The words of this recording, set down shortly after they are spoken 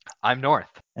I'm North.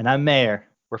 And I'm Mayor.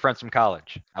 We're friends from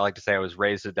college. I like to say I was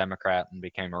raised a Democrat and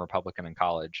became a Republican in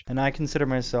college. And I consider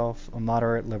myself a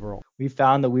moderate liberal. We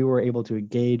found that we were able to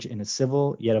engage in a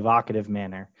civil yet evocative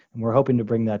manner, and we're hoping to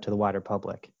bring that to the wider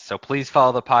public. So please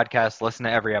follow the podcast, listen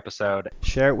to every episode.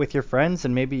 Share it with your friends,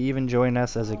 and maybe even join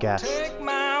us as a guest. Take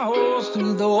my horse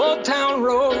through the old town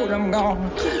road. I'm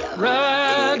gonna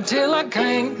ride till I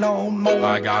can't no more.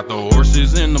 I got the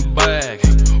horses in the back,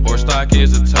 horse stock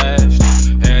is attached.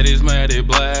 Head is matted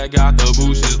black, got the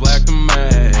bushes black to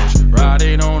match.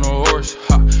 Riding on a horse,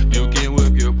 ha, you can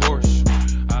whip your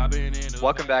Porsche.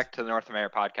 Welcome back to the North Mayor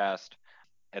podcast.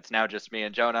 It's now just me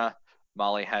and Jonah.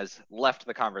 Molly has left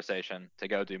the conversation to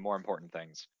go do more important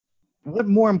things. What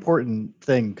more important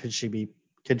thing could she be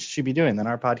doing than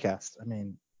our podcast?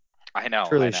 I know.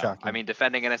 Truly shocking. I mean,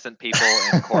 defending innocent people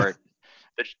in court.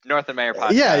 The North Mayor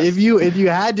podcast. Yeah, if you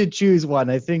had to choose one,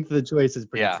 I think the choice is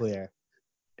pretty clear.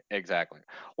 Exactly.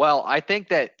 Well, I think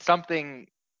that something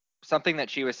that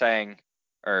she was saying,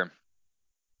 or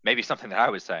maybe something that I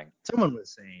was saying. Someone was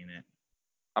saying it.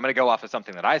 I'm going to go off of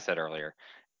something that I said earlier,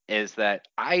 is that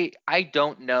I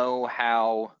don't know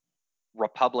how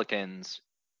Republicans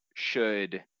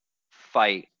should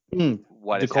fight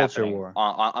what the is culture happening war.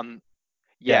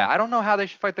 Yeah, I don't know how they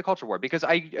should fight the culture war, because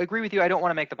I agree with you. I don't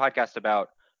want to make the podcast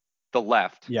about the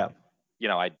left. Yeah. You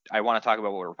know, I want to talk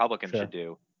about what Republicans should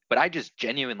do, but I just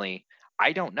genuinely,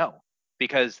 I don't know,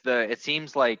 because it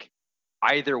seems like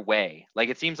either way, like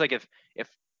it seems like if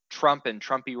Trump and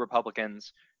Trumpy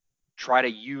Republicans try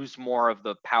to use more of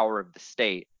the power of the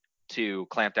state to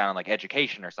clamp down on like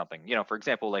education or something, you know, for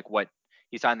example, like what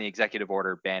he signed the executive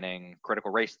order banning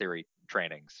critical race theory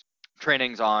trainings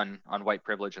on white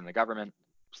privilege in the government,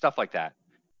 stuff like that.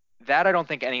 That I don't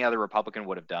think any other Republican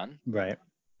would have done. Right.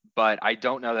 But I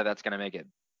don't know that that's going to make it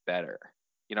better.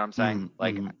 You know what I'm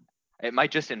saying? It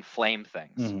might just inflame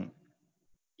things.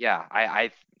 Yeah,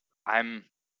 I'm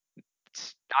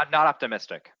not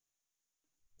optimistic.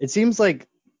 It seems like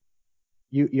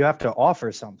you have to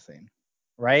offer something,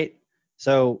 right?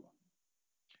 So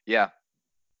yeah,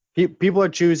 people are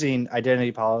choosing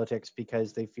identity politics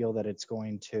because they feel that it's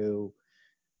going to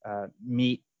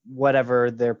meet whatever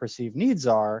their perceived needs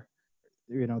are.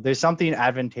 You know, there's something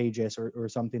advantageous or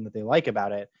something that they like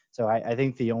about it. So I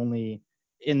think the only,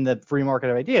 in the free market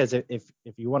of ideas, if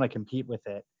you want to compete with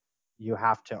it, you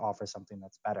have to offer something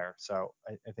that's better. So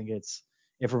I think it's,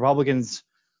 if Republicans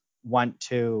want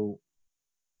to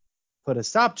put a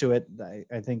stop to it,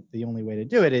 I think the only way to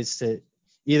do it is to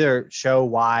either show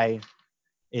why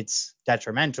it's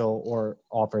detrimental or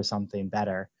offer something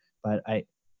better. But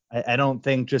I don't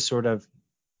think just sort of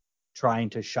trying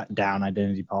to shut down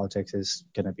identity politics is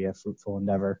going to be a fruitful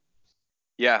endeavor.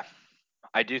 Yeah,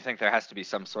 I do think there has to be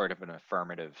some sort of an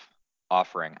affirmative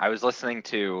offering. I was listening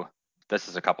to, this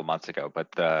is a couple months ago, but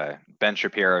the Ben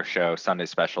Shapiro show Sunday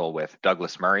special with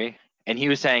Douglas Murray, and he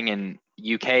was saying in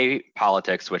UK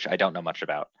politics, which I don't know much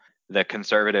about, the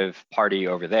Conservative Party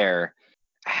over there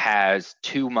has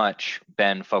too much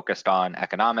been focused on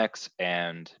economics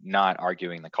and not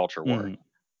arguing the culture war.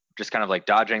 Just kind of like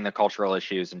dodging the cultural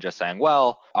issues and just saying,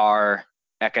 well, our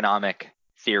economic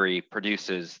theory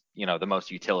produces, you know, the most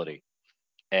utility.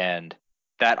 And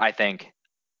that, I think,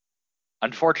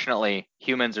 unfortunately,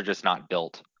 humans are just not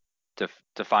built to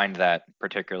find that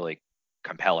particularly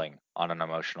compelling on an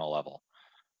emotional level.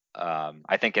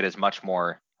 I think it is much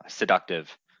more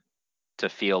seductive to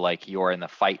feel like you're in the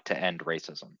fight to end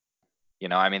racism. You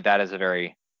know, I mean, that's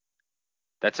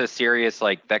a serious,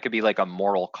 like, that could be like a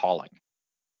moral calling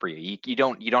for you. You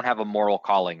don't have a moral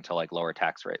calling to like lower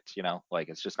tax rates, you know, like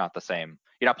it's just not the same.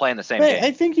 You're not playing the same game. I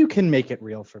think you can make it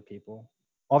real for people.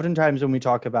 Oftentimes when we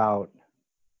talk about,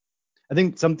 I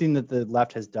think something that the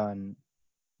left has done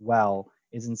well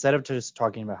is, instead of just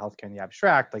talking about healthcare in the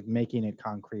abstract, like making it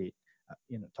concrete.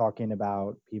 You know, talking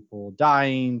about people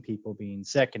dying, people being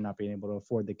sick and not being able to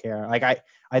afford the care. Like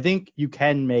I think you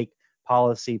can make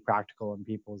policy practical in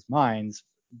people's minds,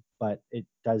 but it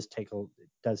does take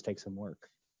some work.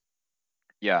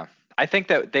 Yeah, I think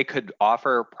that they could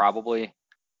offer probably.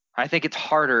 I think it's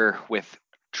harder with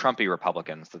Trumpy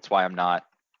Republicans. That's why I'm not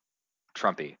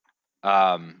Trumpy.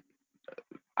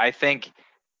 I think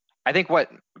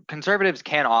what conservatives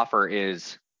can offer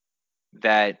is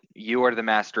that you are the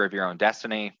master of your own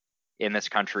destiny. In this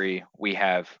country, we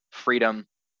have freedom,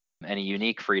 and a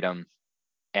unique freedom,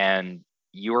 and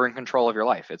you are in control of your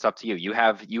life. It's up to you. You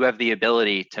have the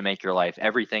ability to make your life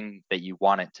everything that you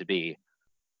want it to be.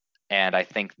 And I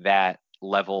think that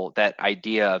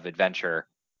idea of adventure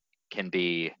can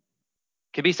be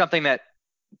something that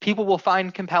people will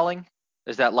find compelling,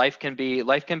 is that life can be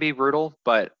brutal,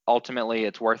 but ultimately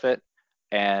it's worth it.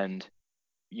 and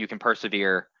you can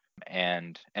persevere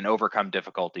and overcome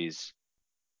difficulties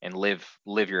and live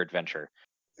your adventure.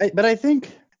 But I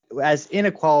think as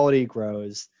inequality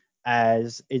grows,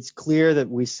 as it's clear that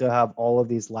we still have all of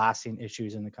these lasting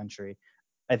issues in the country,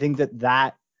 I think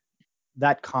that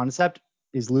concept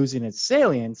is losing its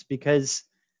salience, because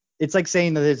it's like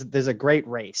saying that there's a great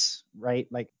race, right?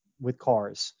 Like with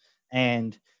cars,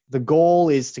 and the goal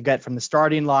is to get from the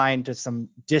starting line to some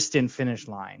distant finish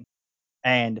line,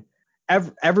 and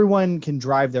everyone can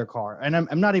drive their car. And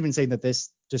I'm not even saying that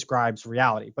this describes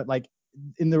reality, but like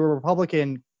in the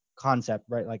Republican concept,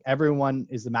 right? Like everyone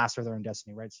is the master of their own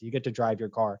destiny, right? So you get to drive your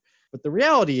car. But the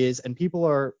reality is, and people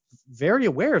are very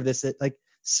aware of this, that like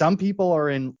some people are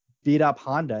in beat up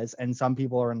Hondas and some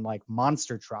people are in like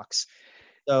monster trucks.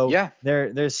 So Yeah.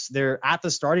 they're at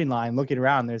the starting line looking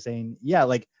around. They're saying, yeah,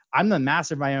 like I'm the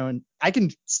master of my own. I can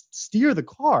steer the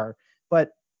car,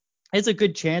 but it's a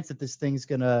good chance that this thing's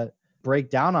gonna break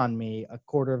down on me a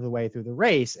quarter of the way through the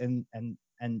race. And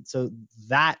so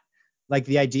that, like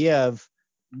the idea of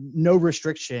no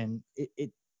restriction,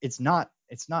 it's not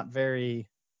very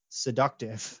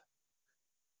seductive.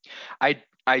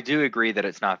 I do agree that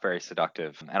it's not very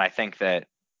seductive, and I think that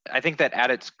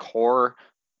at its core,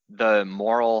 the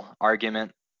moral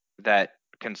argument that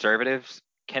conservatives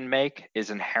can make is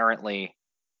inherently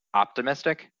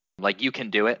optimistic. Like, you can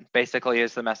do it, basically,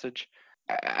 is the message.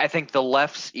 I think the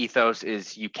left's ethos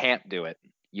is you can't do it.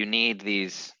 You need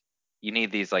these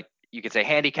like, you could say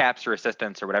handicaps or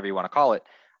assistance or whatever you want to call it.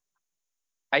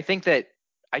 I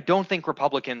don't think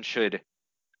Republicans should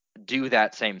do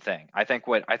that same thing. I think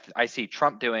what I see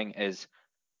Trump doing is,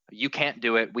 you can't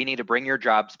do it. We need to bring your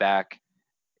jobs back.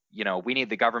 We need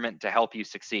the government to help you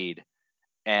succeed.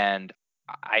 And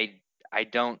I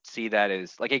don't see that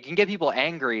as, like, it can get people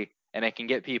angry and it can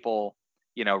get people,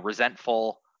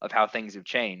 resentful of how things have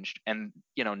changed. And,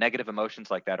 negative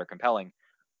emotions like that are compelling.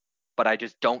 But I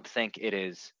just don't think it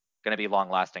is going to be long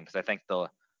lasting, because I think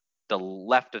the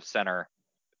left of center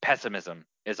pessimism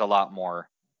is a lot more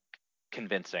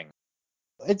convincing.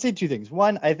 I'd say two things.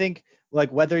 One, I think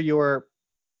like whether you're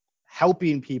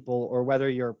helping people or whether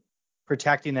you're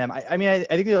protecting them, I mean, I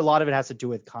think a lot of it has to do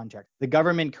with context. The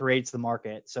government creates the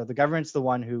market. So the government's the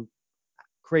one who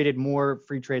created more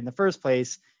free trade in the first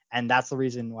place. And that's the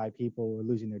reason why people were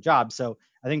losing their jobs. So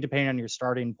I think depending on your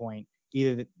starting point,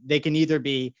 they can either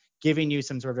be giving you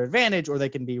some sort of advantage or they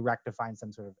can be rectifying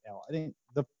some sort of ill. I think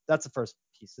that's the first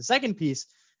piece. The second piece,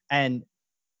 and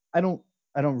I don't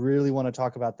really want to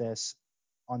talk about this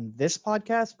on this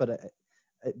podcast, but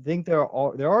I think there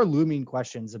are looming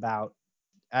questions about,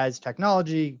 as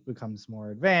technology becomes more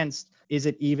advanced, is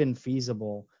it even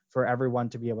feasible for everyone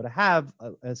to be able to have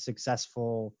a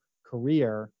successful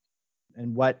career,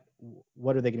 and what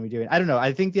are they going to be doing? I don't know.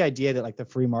 I think the idea that like the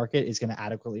free market is going to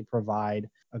adequately provide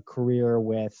a career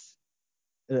with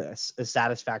a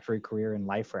satisfactory career in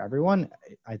life for everyone,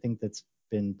 I think that's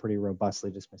been pretty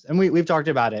robustly dismissed. And we've talked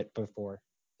about it before,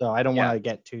 so I don't want to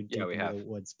get too deep into the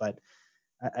woods, but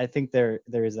I think there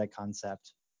is that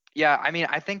concept. Yeah, I mean,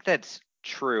 I think that's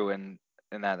true, and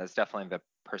that's definitely the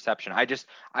perception.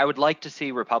 I would like to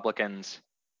see Republicans,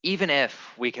 even if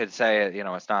we could say,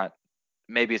 it's not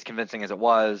maybe as convincing as it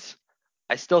was.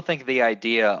 I still think the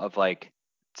idea of, like,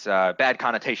 it's bad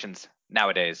connotations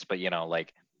nowadays, but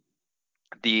like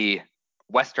the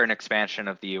Western expansion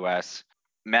of the U.S.,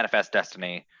 manifest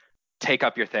destiny, take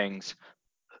up your things,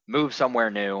 move somewhere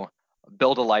new,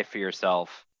 build a life for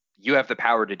yourself. You have the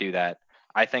power to do that.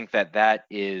 I think that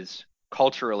is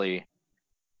culturally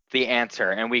the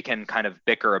answer, and we can kind of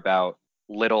bicker about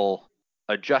little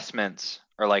adjustments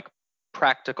or like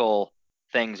practical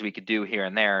things we could do here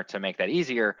and there to make that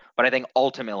easier. But I think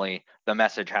ultimately the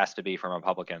message has to be from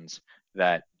Republicans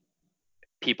that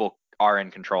people are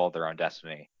in control of their own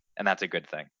destiny, and that's a good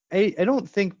thing. I don't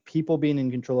think people being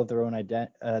in control of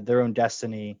their own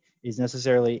destiny is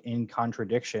necessarily in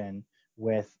contradiction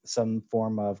with some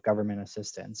form of government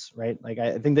assistance, right? Like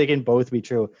I think they can both be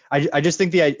true. I just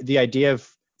think the idea of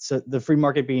the free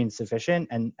market being sufficient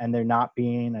and there not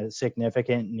being a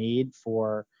significant need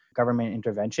for government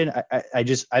intervention, I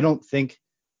don't think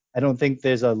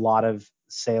there's a lot of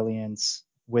salience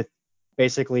with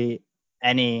basically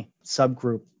any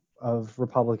subgroup of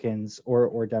Republicans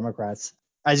or Democrats.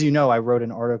 As you know, I wrote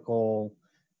an article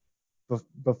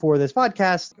before this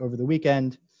podcast over the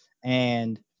weekend,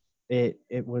 and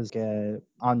it was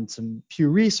on some Pew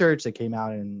Research that came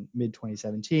out in mid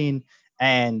 2017,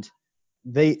 and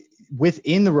they,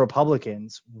 within the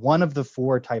Republicans, one of the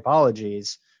four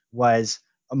typologies was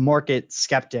market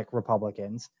skeptic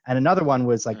Republicans, and another one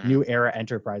was like New Era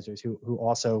Enterprisers, who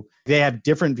also, they have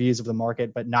different views of the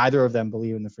market, but neither of them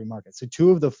believe in the free market. So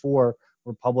two of the four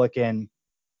Republican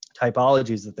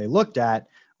typologies that they looked at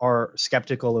are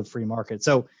skeptical of free market.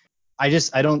 So I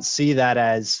don't see that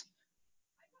as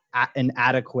an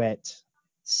adequate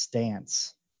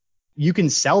stance. You can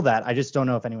sell that. I just don't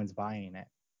know if anyone's buying it.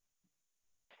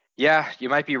 Yeah, you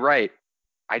might be right.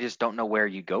 I just don't know where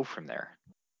you go from there.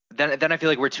 Then I feel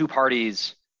like we're two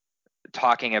parties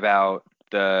talking about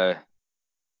the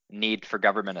need for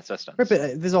government assistance. Right,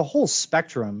 but there's a whole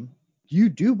spectrum. You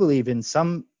do believe in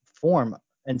some form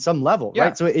and some level, Yeah.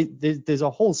 right? So there's a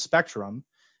whole spectrum,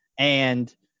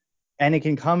 and it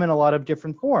can come in a lot of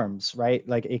different forms, right?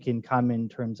 Like it can come in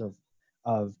terms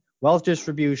of wealth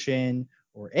distribution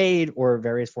or aid or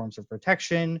various forms of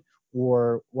protection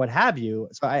or what have you.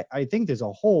 So I think there's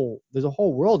a whole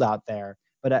world out there,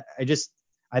 but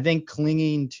I think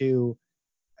clinging to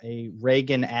a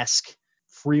Reagan-esque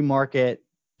free market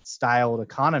styled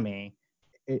economy,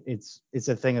 it's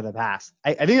a thing of the past.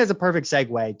 I think that's a perfect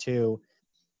segue to,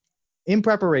 in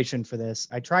preparation for this,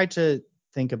 I tried to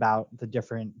think about the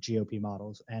different GOP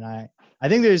models, and I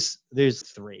think there's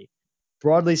three.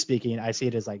 Broadly speaking, I see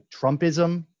it as like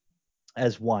Trumpism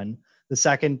as one. The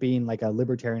second being like a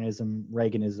libertarianism,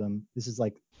 Reaganism. This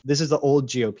is the old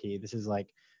GOP. This is like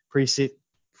pre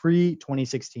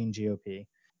 2016 GOP.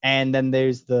 And then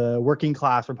there's the working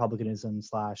class republicanism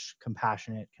 /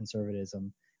 compassionate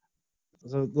conservatism.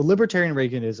 So the libertarian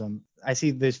Reaganism, I see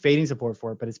there's fading support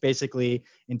for it, but it's basically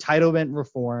entitlement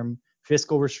reform,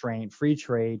 fiscal restraint, free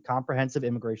trade, comprehensive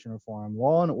immigration reform,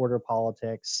 law and order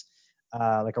politics,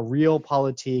 like a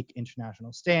realpolitik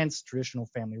international stance, traditional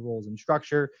family rules and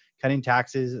structure, cutting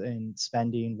taxes and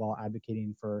spending while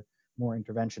advocating for more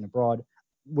intervention abroad.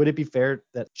 Would it be fair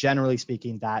that, generally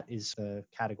speaking, that is the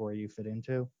category you fit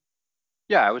into?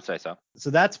 Yeah, I would say so. So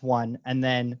that's one. And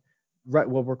then what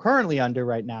we're currently under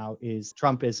right now is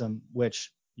Trumpism,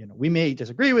 which, we may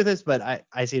disagree with this, but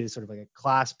I see it as sort of like a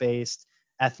class-based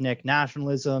ethnic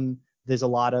nationalism.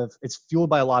 It's fueled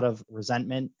by a lot of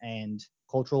resentment and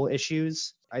cultural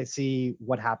issues. I see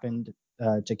what happened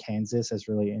to Kansas as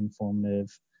really informative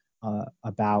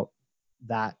about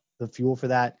that, the fuel for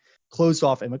that. Closed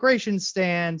off immigration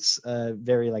stance,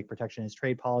 very like protectionist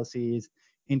trade policies,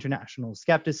 international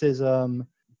skepticism,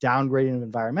 downgrading of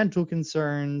environmental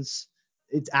concerns.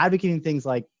 It's advocating things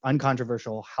like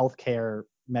uncontroversial healthcare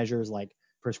measures like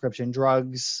prescription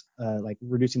drugs, like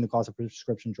reducing the cost of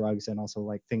prescription drugs, and also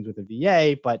like things with the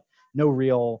VA, but no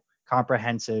real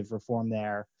comprehensive reform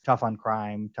there. Tough on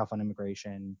crime, tough on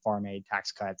immigration, farm aid,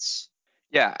 tax cuts.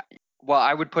 Yeah, well,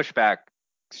 I would push back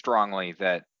strongly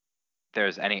that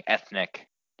there's any ethnic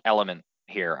element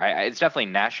here. It's definitely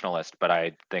nationalist, but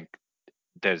I think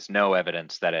there's no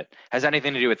evidence that it has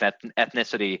anything to do with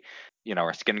ethnicity,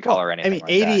 or skin color or anything like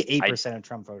that. 88% of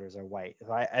Trump voters are white.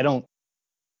 So I don't.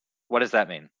 What does that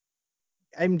mean?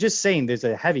 I'm just saying there's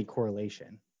a heavy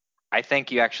correlation. I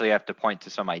think you actually have to point to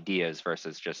some ideas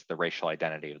versus just the racial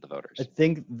identity of the voters. I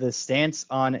think the stance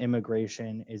on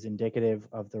immigration is indicative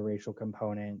of the racial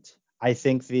component. I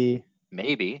think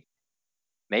maybe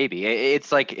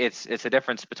it's like it's a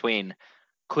difference between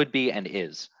could be and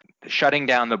is. Shutting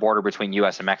down the border between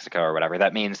U.S. and Mexico or whatever,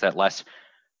 that means that less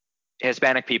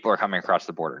Hispanic people are coming across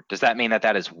the border. Does that mean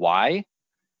that is why?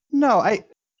 No,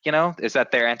 is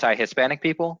that they're anti-Hispanic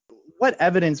people? What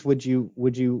evidence would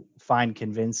you find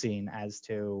convincing as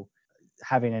to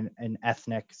having an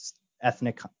ethnic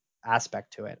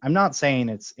aspect to it? I'm not saying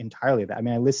it's entirely that. I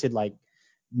mean, I listed like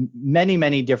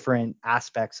many different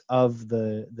aspects of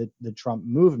the Trump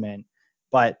movement,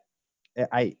 but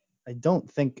I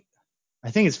think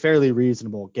it's fairly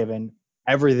reasonable given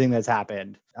everything that's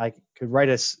happened. I could write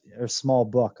a small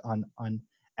book on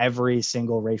every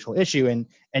single racial issue,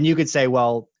 and you could say,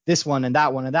 well, this one and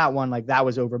that one and that one, like that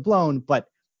was overblown, but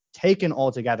taken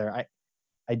all together,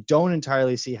 I don't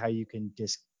entirely see how you can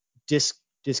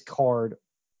discard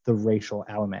the racial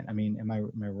element. I mean, am I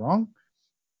wrong?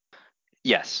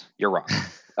 Yes, you're wrong.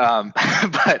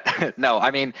 But no,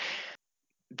 I mean,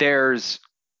 there's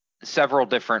several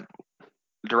different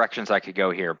directions I could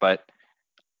go here, and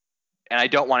I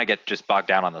don't want to get just bogged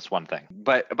down on this one thing,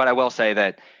 but I will say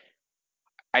that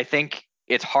I think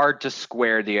it's hard to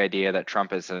square the idea that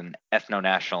Trump is an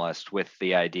ethno-nationalist with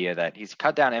the idea that he's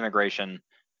cut down immigration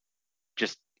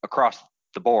just across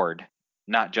the board,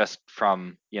 not just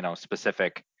from,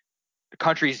 specific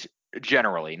countries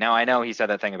generally. Now, I know he said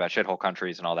that thing about shithole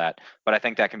countries and all that, but I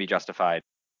think that can be justified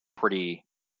pretty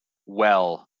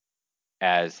well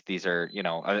as these are,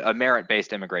 a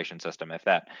merit-based immigration system. If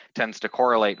that tends to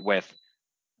correlate with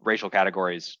racial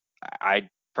categories, I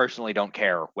personally don't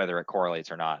care whether it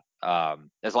correlates or not.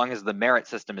 As long as the merit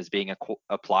system is being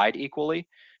applied equally,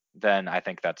 then I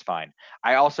think that's fine.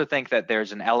 I also think that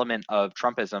there's an element of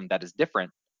Trumpism that is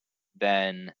different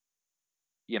than,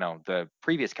 the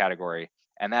previous category,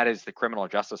 and that is the criminal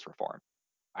justice reform.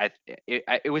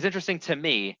 It was interesting to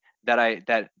me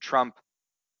that Trump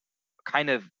kind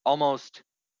of almost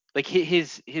like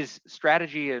his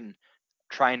strategy in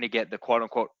trying to get the quote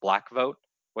unquote black vote,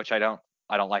 which I don't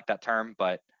like that term,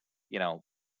 but you know,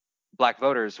 black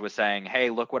voters was saying, hey,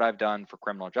 look what I've done for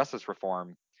criminal justice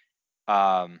reform.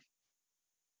 Um,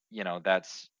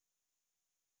 that's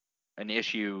an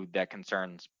issue that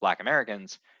concerns black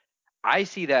Americans. I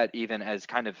see that even as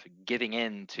kind of giving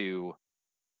in to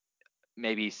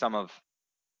maybe some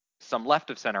left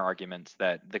of center arguments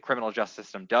that the criminal justice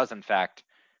system does in fact,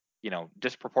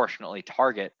 disproportionately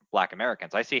target black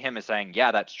Americans. I see him as saying,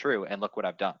 yeah, that's true, and look what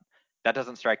I've done. That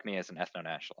doesn't strike me as an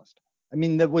ethno-nationalist. I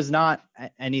mean, that was not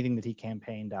anything that he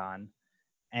campaigned on,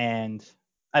 and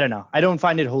I don't know. I don't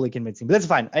find it wholly convincing, but that's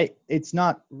fine. It's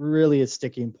not really a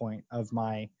sticking point of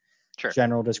my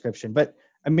general description. But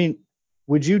I mean,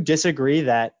 would you disagree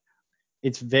that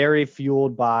it's very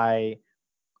fueled by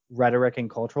rhetoric and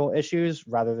cultural issues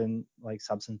rather than like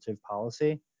substantive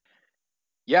policy?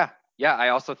 Yeah. I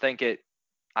also think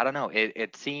I don't know.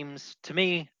 It seems to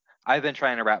me, I've been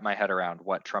trying to wrap my head around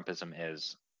what Trumpism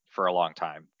is for a long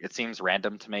time. It seems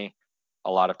random to me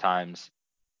a lot of times.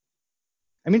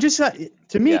 I mean, just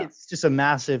to me, it's just a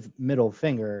massive middle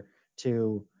finger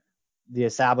to the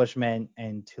establishment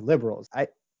and to liberals.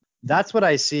 That's what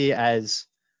I see as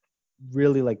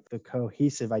really like the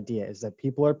cohesive idea, is that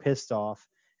people are pissed off,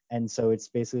 and so it's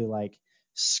basically like,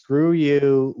 screw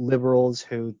you liberals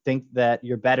who think that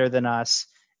you're better than us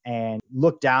and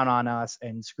look down on us,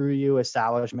 and screw you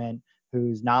establishment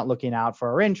who's not looking out for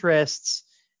our interests.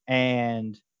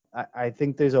 And I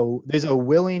think there's a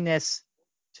willingness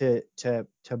to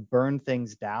burn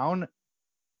things down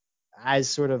as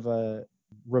sort of a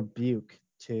rebuke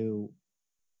to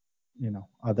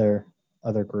other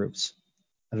groups.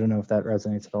 I don't know if that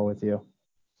resonates at all with you.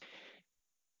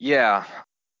 Yeah,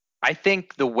 I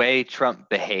think the way Trump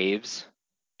behaves,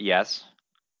 yes,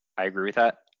 I agree with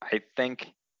that. I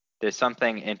think there's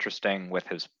something interesting with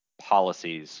his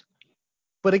policies.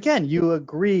 But again, you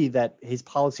agree that his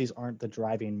policies aren't the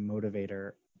driving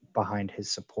motivator behind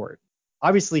his support.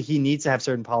 Obviously, he needs to have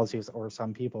certain policies or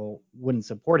some people wouldn't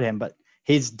support him, but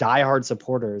his diehard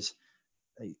supporters,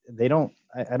 I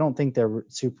don't think they're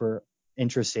super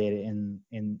interested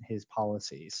in his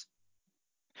policies.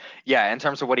 Yeah, in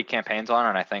terms of what he campaigns on,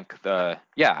 and I think I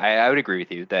would agree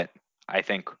with you that I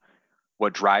think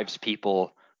what drives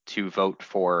people to vote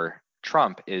for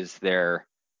Trump is their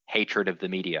hatred of the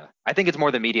media. I think it's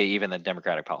more the media even than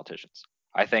Democratic politicians.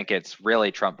 I think it's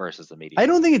really Trump versus the media. I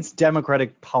don't think it's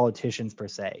Democratic politicians per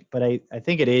se, but I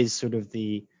think it is sort of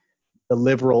the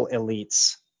liberal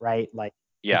elites, right? Like,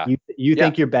 you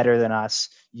think you're better than us,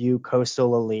 you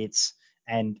coastal elites,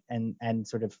 and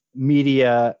sort of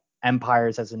media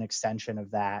empires as an extension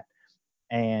of that,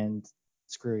 and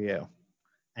screw you.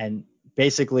 And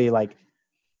basically, like,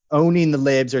 owning the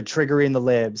libs or triggering the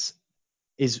libs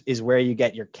is where you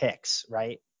get your kicks,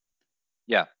 right?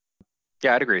 Yeah,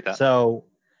 I'd agree with that. So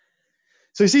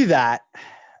you see that.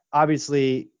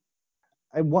 Obviously,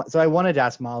 I wanted to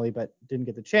ask Molly, but didn't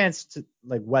get the chance to,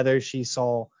 like, whether she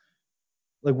saw,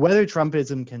 like, whether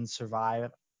Trumpism can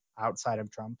survive outside of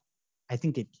Trump. I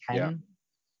think it can,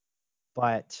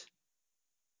 but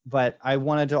I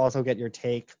wanted to also get your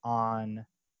take on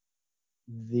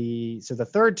the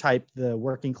third type, the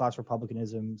working class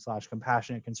republicanism /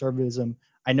 compassionate conservatism.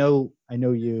 I know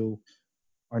you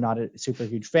are not a super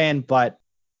huge fan, but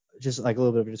just like a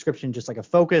little bit of a description, just like a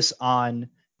focus on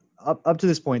up to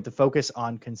this point, the focus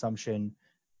on consumption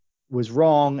was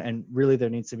wrong, and really there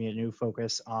needs to be a new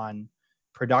focus on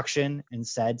production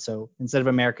instead. So instead of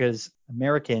Americans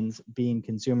being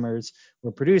consumers,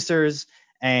 we're producers,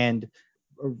 and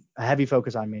a heavy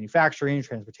focus on manufacturing,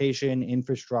 transportation,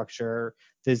 infrastructure.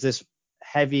 There's this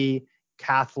heavy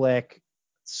Catholic,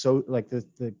 so like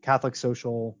the Catholic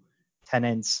social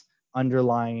tenets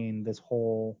underlying this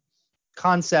whole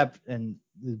concept, and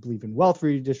they believe in wealth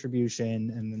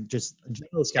redistribution, and then just a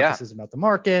general skepticism about the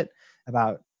market,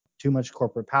 about too much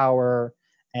corporate power,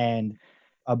 and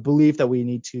a belief that we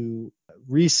need to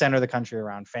recenter the country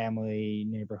around family,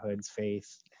 neighborhoods,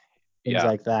 faith, things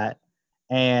like that.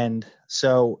 And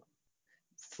so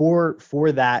for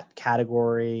that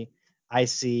category, I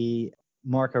see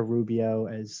Marco Rubio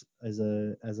as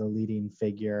a leading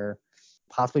figure,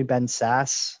 possibly Ben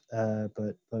Sasse,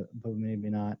 but maybe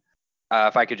not.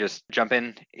 If I could just jump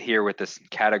in here with this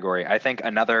category, I think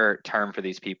another term for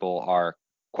these people are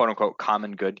quote unquote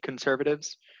common good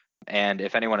conservatives. And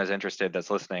if anyone is interested that's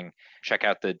listening, check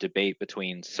out the debate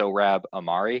between Sohrab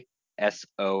Ahmari,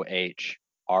 Sohrab,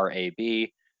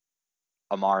 Ahmari,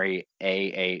 Ahmari,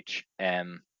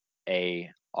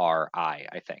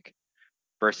 I think,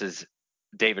 versus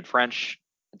David French.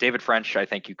 David French, I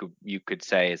think you could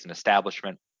say, is an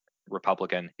establishment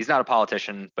Republican. He's not a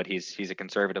politician, but he's a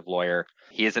conservative lawyer.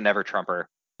 He is a never Trumper.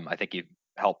 I think he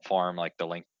helped form like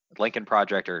the Lincoln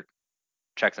Project or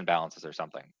Checks and Balances or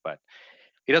something, but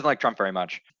he doesn't like Trump very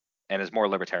much and is more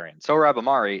libertarian. Sohrab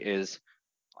Ahmari is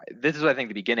I think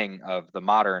the beginning of the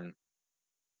modern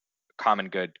common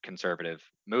good conservative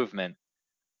movement.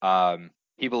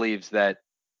 He believes that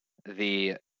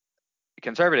the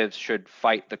conservatives should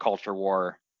fight the culture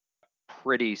war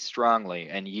pretty strongly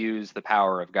and use the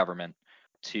power of government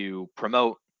to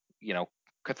promote,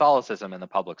 Catholicism in the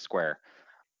public square.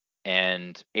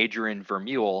 And Adrian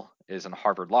Vermeule is a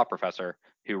Harvard law professor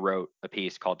who wrote a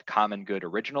piece called Common Good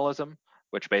Originalism,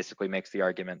 which basically makes the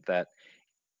argument that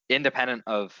independent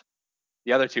of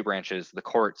the other two branches, the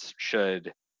courts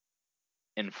should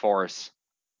enforce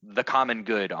the common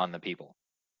good on the people.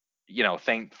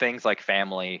 Things like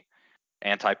family,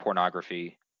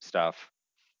 anti-pornography stuff.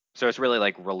 So it's really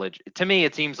like religion. To me,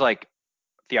 it seems like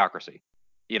theocracy.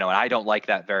 And I don't like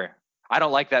that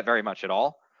very much at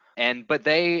all. But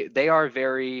they are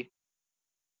very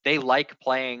they like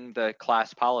playing the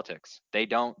class politics.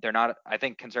 They're not, I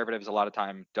think conservatives a lot of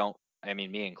time don't, I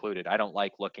mean, me included, I don't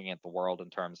like looking at the world in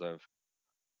terms of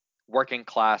working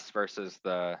class versus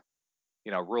the,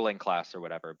 ruling class or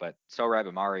whatever. But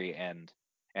Sohrab Ahmari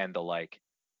and the like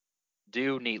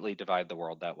do neatly divide the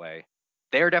world that way.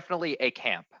 They are definitely a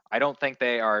camp. I don't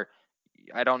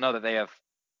know that they have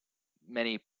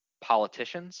many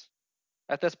politicians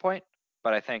at this point,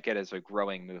 but I think it is a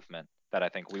growing movement that I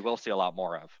think we will see a lot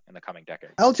more of in the coming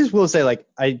decade. I'll just will say, like,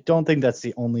 I don't think that's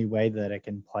the only way that it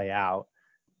can play out.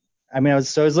 I mean, I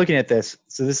was looking at this.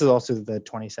 So this is also the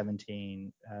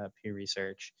 2017 Pew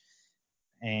Research,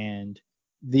 and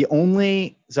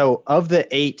of the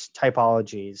 8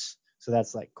 typologies, so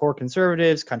that's like core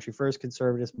conservatives, country first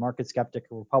conservatives, market skeptic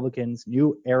Republicans,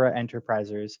 new era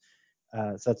enterprisers.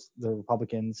 So that's the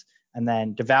Republicans, and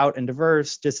then devout and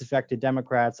diverse, disaffected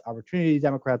Democrats, opportunity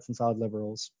Democrats, and solid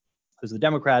liberals. Those are the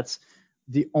Democrats.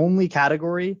 The only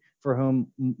category for whom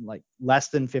like less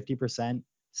than 50%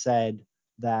 said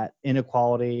that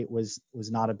inequality was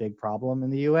not a big problem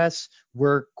in the U.S.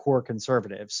 were core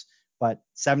conservatives, but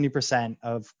 70%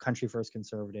 of country first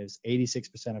conservatives,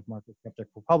 86% of market skeptic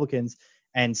Republicans,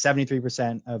 and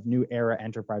 73% of new era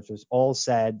enterprisers all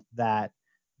said that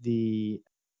the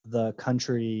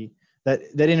country that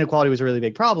inequality was a really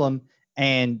big problem,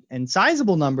 and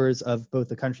sizable numbers of both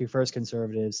the country first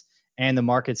conservatives and the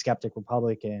market skeptic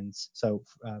Republicans, so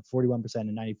 41%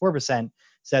 and 94%,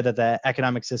 said that the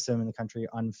economic system in the country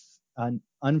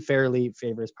unfairly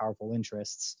favors powerful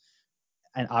interests.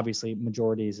 And obviously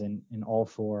majorities in all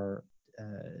 4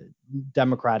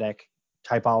 democratic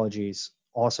typologies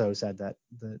also said that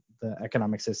the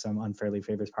economic system unfairly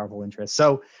favors powerful interests.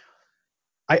 So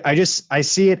I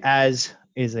see it as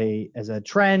a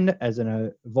trend, as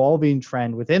an evolving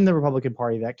trend within the Republican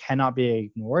Party that cannot be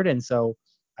ignored. And so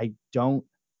I don't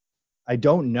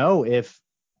know if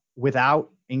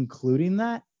without including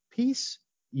that piece,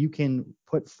 you can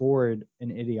put forward an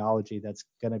ideology that's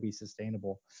going to be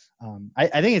sustainable.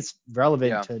 I think it's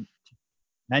relevant to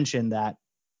mention that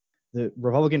the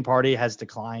Republican Party has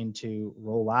declined to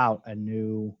roll out a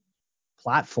new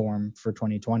platform for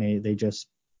 2020. They just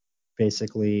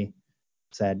basically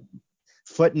said,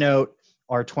 footnote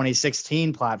our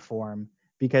 2016 platform,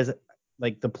 because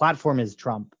like the platform is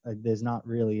Trump. There's not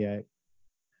really a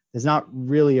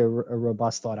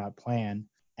robust thought out plan.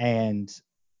 And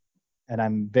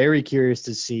I'm very curious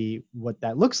to see what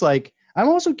that looks like. I'm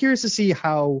also curious to see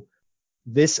how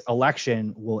this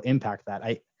election will impact that.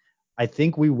 I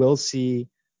think we will see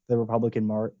the Republican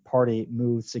Party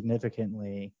move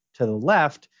significantly to the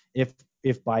left if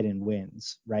Biden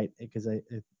wins, right? Because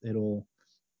it'll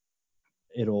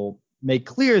make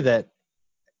clear that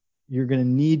you're going to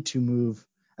need to move,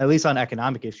 at least on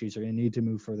economic issues, you're going to need to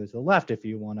move further to the left if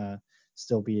you want to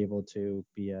still be able to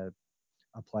be a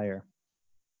player.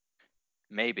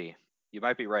 Maybe. You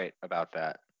might be right about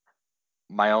that.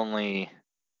 I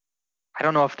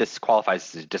don't know if this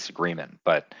qualifies as a disagreement,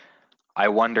 but I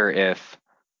wonder if,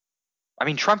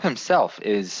 Trump himself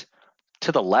is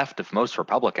to the left of most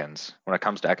Republicans when it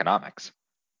comes to economics.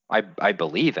 I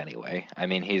believe anyway.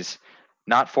 He's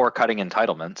not for cutting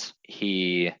entitlements.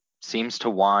 He seems to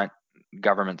want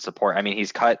government support. I mean,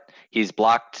 he's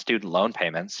blocked student loan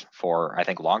payments for, I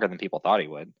think, longer than people thought he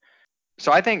would.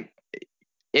 So I think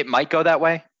it might go that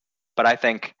way, but I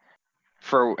think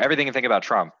for everything you think about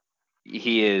Trump,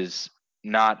 he's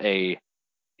not a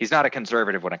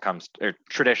conservative when it comes to, or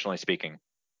traditionally speaking,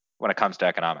 when it comes to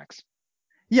economics.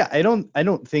 Yeah, I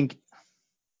don't think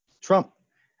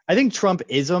I think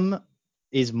Trumpism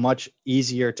is much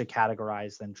easier to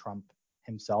categorize than Trump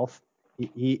himself.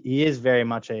 He is very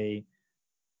much a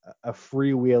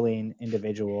freewheeling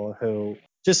individual who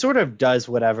just sort of does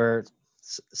whatever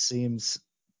seems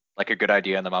like a good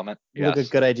idea in the moment. Like a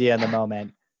good idea in the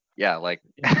moment. Yeah, like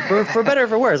for better or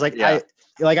for worse. Like yeah.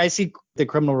 I see the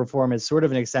criminal reform as sort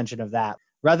of an extension of that.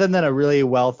 Rather than a really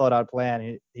well thought out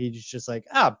plan, he's just like,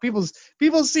 people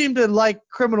seem to like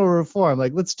criminal reform.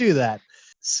 Like, let's do that.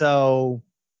 So,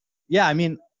 yeah, I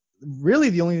mean,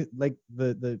 really the only, like,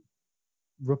 the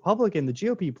Republican, the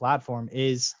GOP platform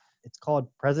it's called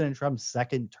President Trump's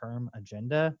second term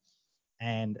agenda.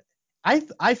 And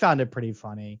I found it pretty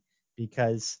funny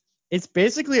because it's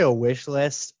basically a wish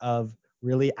list of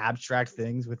really abstract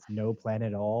things with no plan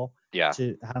at all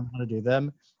to how to do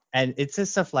them. And it says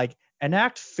stuff like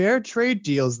enact fair trade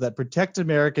deals that protect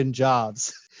American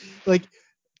jobs. Like,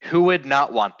 who would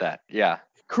not want that? Yeah.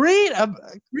 Create a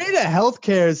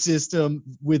healthcare system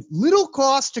with little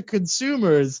cost to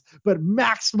consumers, but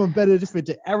maximum benefit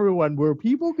to everyone, where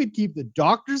people could keep the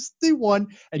doctors they want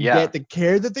and get the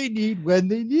care that they need when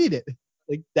they need it.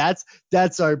 Like,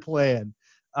 that's our plan.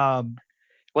 Well,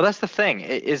 that's the thing.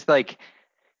 It is like,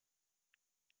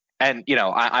 and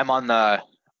I'm on the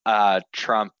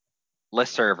Trump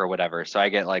listserv or whatever, so I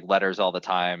get like letters all the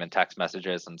time and text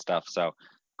messages and stuff. So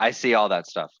I see all that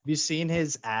stuff. Have you seen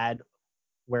his ad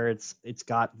where it's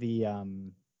got the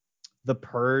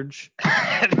Purge,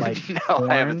 like, no,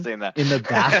 I haven't seen that in the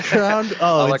background?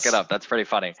 Oh, I'll look it up. That's pretty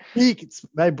funny.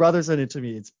 My brother sent it to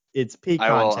me. It's peak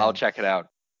content. I'll check it out.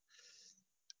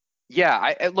 Yeah,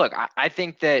 I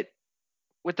think that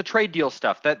with the trade deal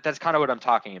stuff, that's kind of what I'm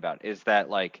talking about. Is that,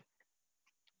 like,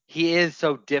 he is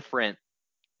so different,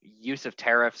 use of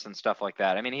tariffs and stuff like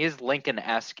that. I mean, he is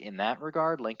Lincoln-esque in that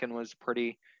regard. Lincoln was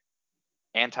pretty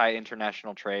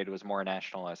anti-international trade, was more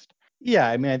nationalist. Yeah,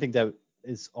 I mean, I think that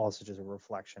is also just a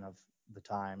reflection of the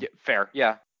time. Yeah, fair,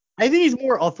 yeah. I think he's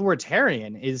more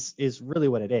authoritarian is really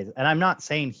what it is. And I'm not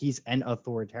saying he's an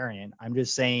authoritarian. I'm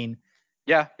just saying.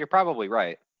 Yeah, you're probably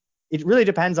right. It really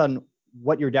depends on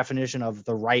what your definition of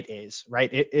the right is, right?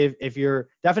 If your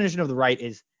definition of the right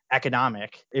is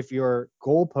economic, if your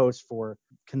goalpost for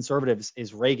conservatives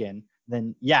is Reagan,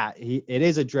 then yeah, it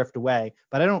is a drift away.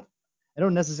 But I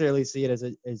don't necessarily see it as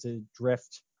a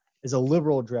drift, as a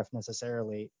liberal drift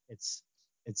necessarily. It's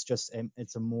just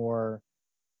it's a more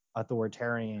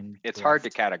authoritarian. It's hard to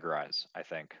categorize, I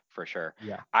think, for sure.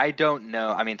 Yeah. I don't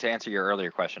know. I mean, to answer your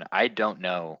earlier question, I don't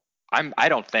know. I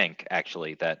don't think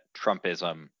actually that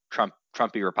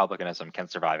Trumpy republicanism can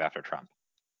survive after Trump.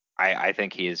 I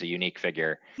think he is a unique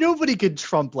figure. Nobody could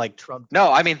Trump like Trump.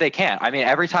 No, I mean, they can't. I mean,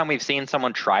 every time we've seen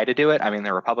someone try to do it, I mean,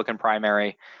 the Republican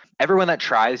primary, everyone that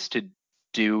tries to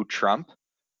do Trump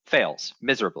fails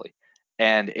miserably.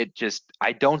 And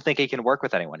I don't think he can work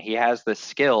with anyone. He has the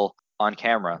skill on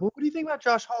camera. What do you think about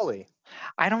Josh Hawley?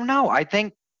 I don't know. I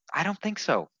don't think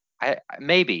so.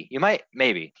 Maybe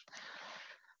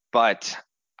but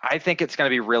I think it's going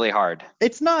to be really hard.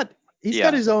 It's not. He's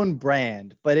got his own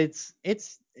brand, but it's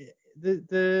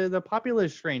the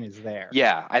populist strain is there.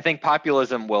 Yeah, I think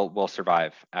populism will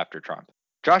survive after Trump.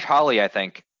 Josh Hawley, I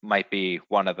think, might be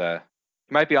on the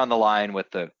line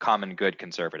with the common good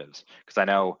conservatives, because I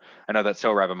know that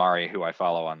Sohrab Ahmari, who I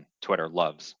follow on Twitter,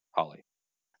 loves Hawley.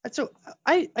 So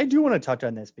I do want to touch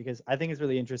on this because I think it's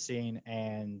really interesting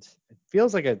and it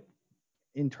feels like a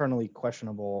internally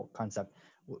questionable concept.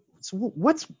 So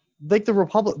what's like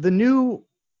the new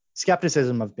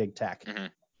skepticism of big tech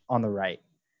on the right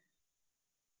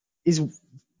is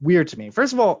weird to me.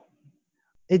 First of all,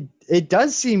 it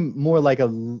does seem more like a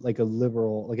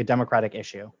liberal, like a democratic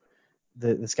issue,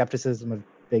 the skepticism of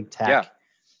big tech. Yeah,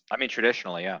 I mean,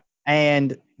 traditionally, yeah.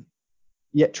 And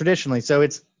yeah, traditionally, so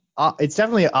it's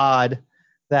definitely odd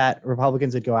that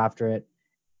Republicans would go after it.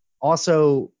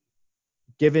 Also,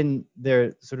 given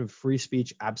their sort of free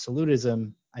speech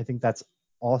absolutism, I think that's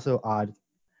also odd.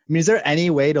 I mean, is there any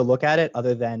way to look at it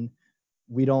other than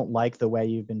we don't like the way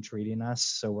you've been treating us,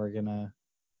 so we're gonna?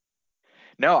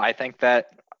 No, I think that.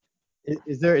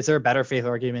 Is there a better faith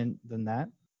argument than that?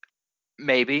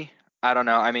 Maybe. I don't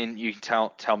know. I mean, you can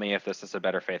tell me if this is a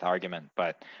better faith argument,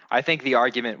 but I think the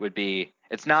argument would be,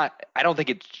 it's not. I don't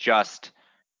think it's just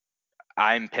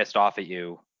I'm pissed off at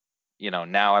you.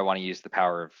 now I want to use the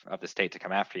power of the state to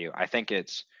come after you. I think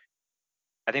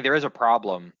there is a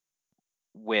problem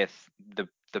with the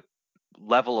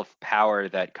level of power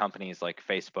that companies like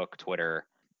Facebook, Twitter,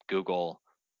 Google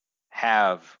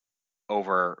have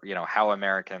over, how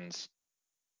Americans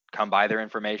come by their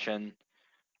information,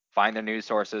 find their news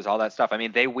sources, all that stuff. I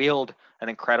mean, they wield an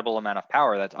incredible amount of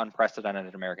power that's unprecedented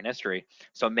in American history.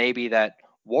 So maybe that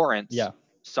warrants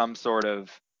some sort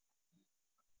of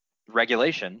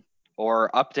regulation or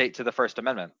update to the First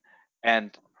Amendment.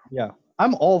 And yeah,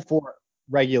 I'm all for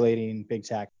regulating big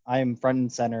tech. I'm front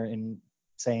and center in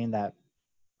saying that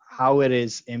how it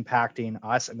is impacting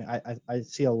us. I mean, I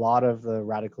see a lot of the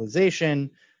radicalization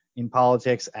in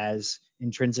politics as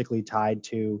intrinsically tied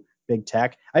to big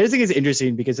tech. I just think it's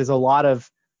interesting because there's a lot of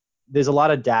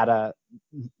data,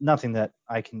 nothing that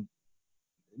I can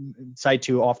cite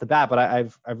to off the bat, but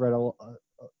I've read a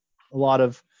lot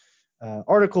of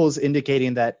articles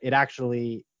indicating that it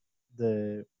actually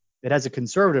it has a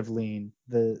conservative lean,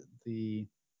 the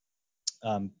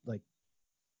like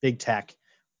big tech,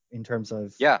 in terms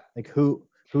of like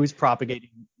who's propagating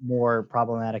more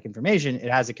problematic information. It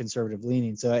has a conservative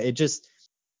leaning, so it just,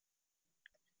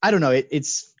 I don't know,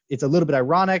 it's a little bit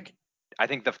ironic. I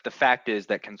think the fact is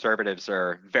that conservatives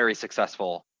are very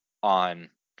successful on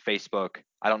Facebook.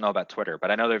 I don't know about Twitter,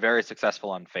 but I know they're very successful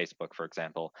on Facebook, for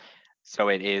example. So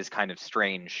it is kind of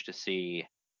strange to see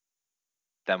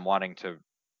them wanting to,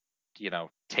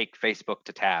 take Facebook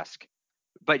to task.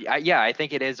 But yeah, I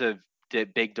think it is a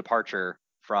big departure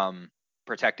from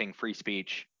protecting free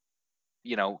speech,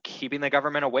 keeping the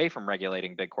government away from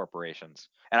regulating big corporations.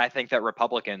 And I think that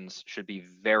Republicans should be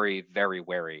very, very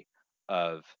wary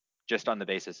of, just on the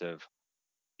basis of,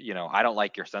 I don't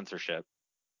like your censorship,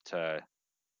 to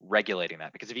regulating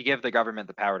that. Because if you give the government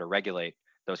the power to regulate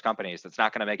those companies, that's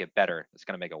not going to make it better. It's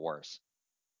going to make it worse.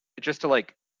 Just to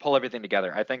pull everything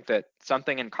together, I think that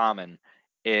something in common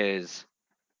is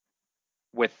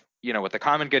with the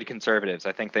common good conservatives.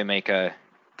 I think they make a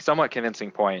somewhat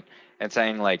convincing point and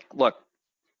saying look,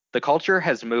 the culture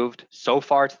has moved so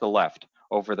far to the left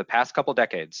over the past couple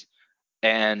decades,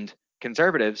 and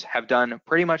conservatives have done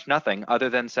pretty much nothing other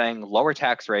than saying lower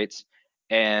tax rates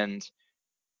and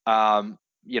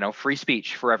free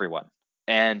speech for everyone.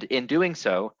 And in doing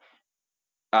so,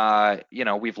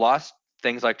 we've lost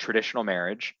things like traditional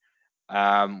marriage.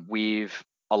 We've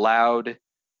allowed,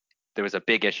 there was a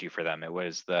big issue for them. It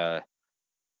was the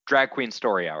drag queen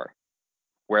story hour,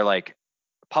 where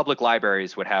public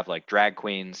libraries would have drag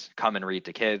queens come and read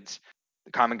to kids.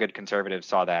 The common good conservatives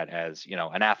saw that as,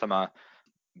 anathema,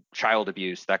 child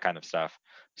abuse, that kind of stuff.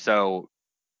 So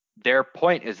their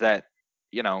point is that,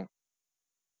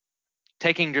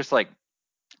 taking just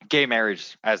gay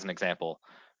marriage as an example,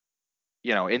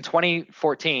 in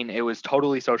 2014, it was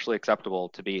totally socially acceptable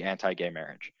to be anti-gay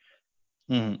marriage.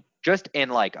 Just in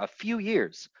a few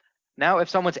years. Now, if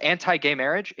someone's anti-gay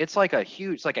marriage, it's a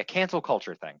huge, a cancel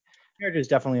culture thing. Marriage is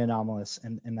definitely anomalous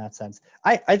in that sense.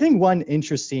 I think one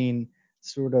interesting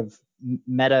sort of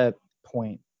meta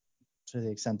point, to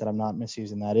the extent that I'm not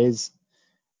misusing that, is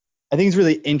I think it's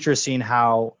really interesting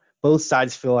how both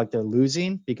sides feel like they're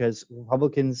losing, because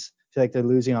Republicans feel like they're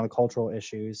losing on the cultural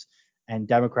issues, and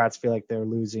Democrats feel like they're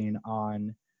losing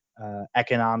on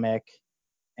economic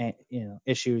and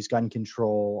issues, gun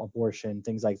control, abortion,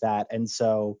 things like that. And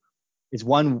so it's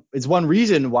one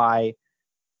reason why,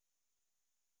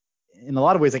 in a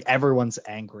lot of ways, everyone's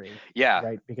angry. Yeah.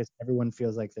 Right. Because everyone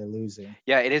feels like they're losing.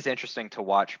 Yeah, it is interesting to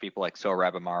watch people like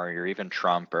Sohrab Ahmari or even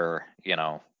Trump, or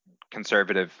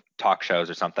conservative talk shows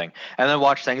or something, and then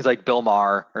watch things like Bill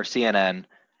Maher or CNN,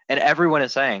 and everyone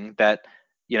is saying that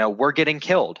we're getting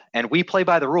killed and we play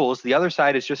by the rules. The other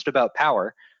side is just about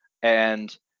power,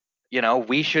 and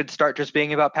we should start just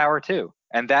being about power too.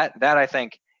 And that I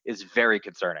think is very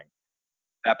concerning.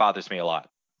 That bothers me a lot.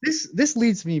 This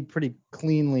leads me pretty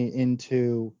cleanly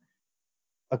into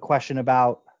a question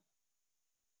about,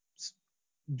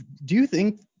 do you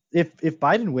think if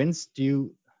Biden wins,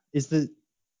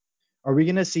 are we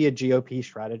going to see a GOP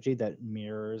strategy that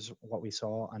mirrors what we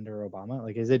saw under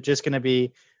Obama? Is it just going to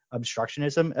be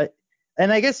obstructionism?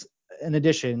 And I guess, in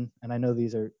addition, and I know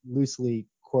these are loosely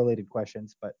correlated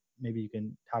questions, but maybe you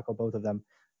can tackle both of them.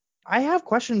 I have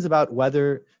questions about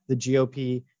whether the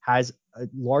GOP has a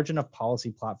large enough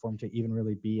policy platform to even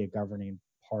really be a governing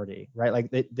party, right?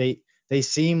 They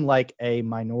seem like a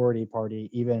minority party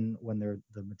even when they're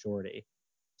the majority.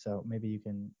 So maybe you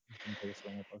can take a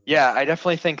swing at both. Yeah, I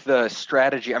definitely think the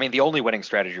strategy, the only winning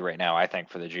strategy right now, I think,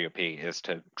 for the GOP is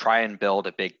to try and build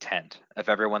a big tent of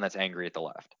everyone that's angry at the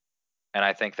left. And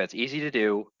I think that's easy to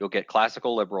do. You'll get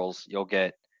classical liberals, you'll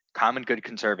get common good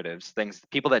conservatives,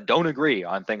 people that don't agree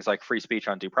on things like free speech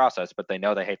on due process, but they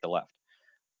know they hate the left.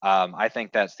 I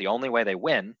think that's the only way they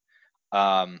win.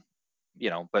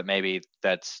 But maybe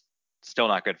that's still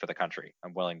not good for the country.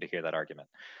 I'm willing to hear that argument.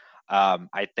 I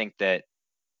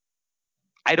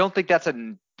don't think that's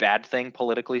a bad thing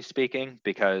politically speaking,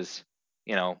 because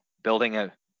building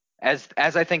as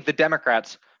I think the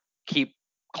Democrats keep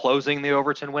closing the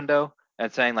Overton window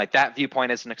and saying like that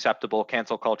viewpoint isn't acceptable,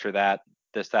 cancel culture, that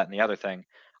this, that, and the other thing.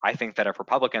 I think that if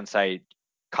Republicans say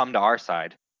come to our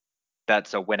side,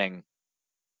 that's a winning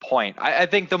point. I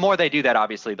think the more they do that,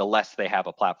 obviously, the less they have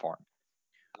a platform.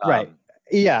 Right.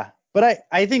 Yeah. But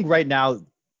I think right now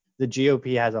the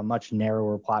GOP has a much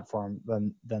narrower platform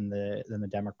than the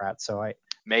Democrats. So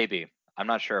Maybe. I'm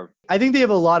not sure. I think they have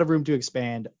a lot of room to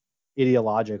expand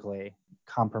ideologically,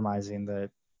 compromising the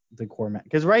core.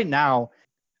 Because right now,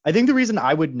 I think the reason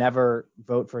I would never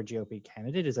vote for a GOP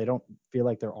candidate is I don't feel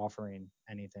like they're offering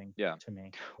anything to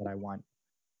me that I want.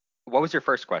 What was your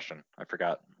first question? I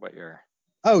forgot what your.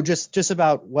 Oh, just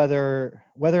about whether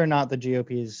or not the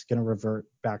GOP is going to revert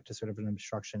back to sort of an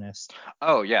obstructionist.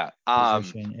 Oh yeah.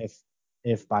 Position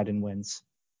if Biden wins.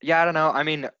 Yeah, I don't know. I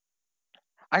mean,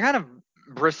 I kind of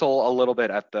bristle a little bit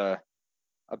at the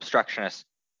obstructionist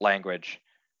language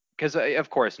because, of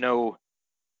course,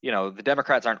 the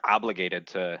Democrats aren't obligated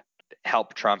to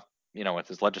help Trump, with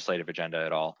his legislative agenda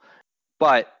at all.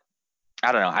 But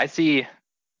I don't know. I see,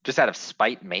 just out of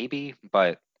spite, maybe,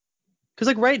 but. Because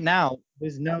like right now,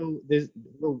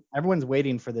 everyone's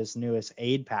waiting for this newest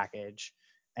aid package,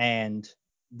 and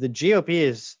the GOP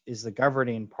is the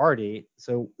governing party,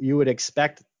 so you would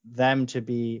expect them to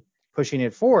be pushing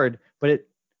it forward, but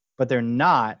they're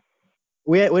not.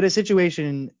 We had a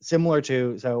situation similar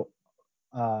to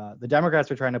the Democrats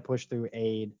were trying to push through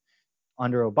aid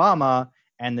under Obama,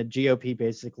 and the GOP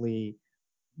basically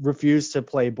refused to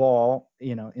play ball,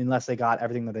 unless they got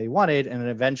everything that they wanted, and then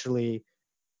eventually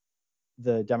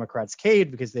the Democrats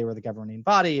caved because they were the governing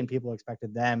body and people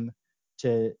expected them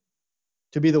to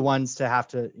be the ones to have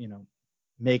to,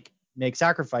 make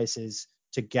sacrifices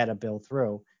to get a bill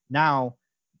through. Now,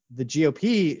 the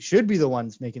GOP should be the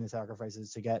ones making the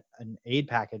sacrifices to get an aid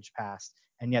package passed,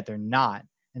 and yet they're not.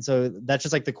 And so that's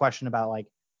just like the question about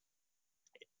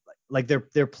like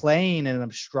they're playing an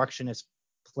obstructionist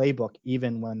playbook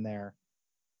even when they're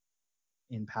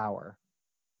in power.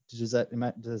 Is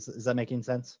that making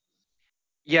sense?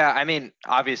 Yeah, I mean,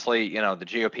 obviously, the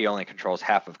GOP only controls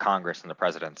half of Congress and the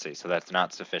presidency, so that's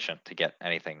not sufficient to get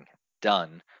anything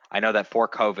done. I know that for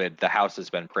COVID, the House has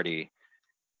been pretty,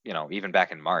 even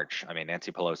back in March. I mean,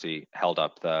 Nancy Pelosi held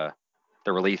up the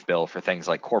relief bill for things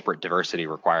like corporate diversity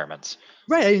requirements.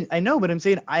 Right, I know, but I'm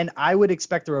saying I would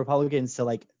expect the Republicans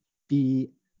to be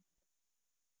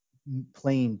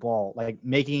playing ball, like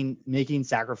making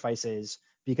sacrifices,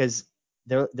 because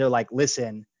they're like,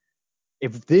 listen,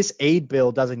 if this aid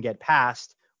bill doesn't get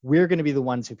passed, we're going to be the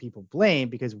ones who people blame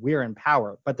because we're in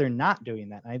power. But they're not doing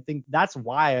that. And I think that's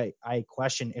why I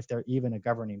question if they're even a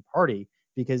governing party,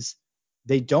 because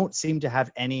they don't seem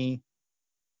to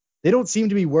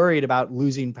be worried about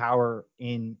losing power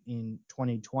in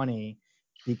 2020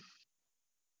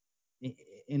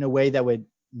 in a way that would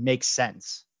make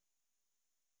sense.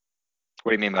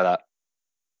 What do you mean by that?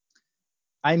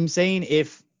 I'm saying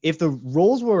if the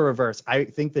roles were reversed, I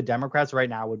think the Democrats right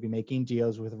now would be making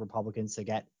deals with the Republicans to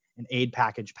get an aid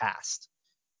package passed,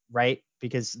 right?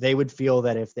 Because they would feel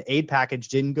that if the aid package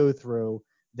didn't go through,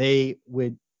 they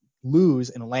would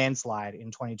lose in a landslide in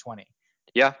 2020.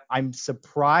 Yeah. I'm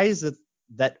surprised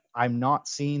that I'm not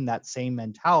seeing that same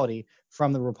mentality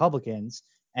from the Republicans.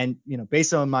 And,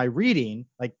 based on my reading,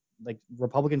 like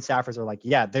Republican staffers are like,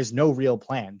 yeah, there's no real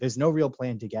plan. There's no real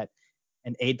plan to get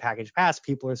an aid package passed.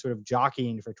 People are sort of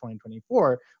jockeying for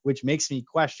 2024, which makes me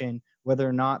question whether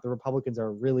or not the Republicans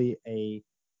are really a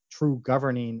true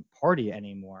governing party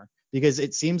anymore, because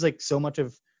it seems like so much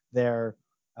of their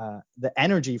the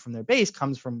energy from their base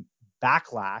comes from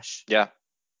backlash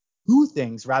to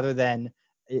things rather than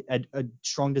a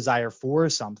strong desire for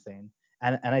something.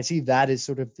 And I see that as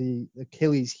sort of the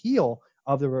Achilles heel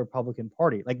of the Republican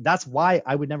Party. Like, that's why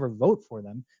I would never vote for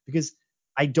them, because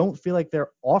I don't feel like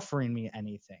they're offering me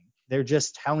anything. They're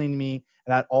just telling me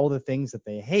about all the things that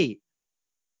they hate,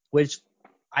 which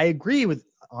I agree with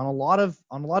on a lot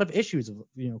of issues, of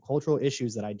cultural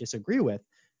issues that I disagree with.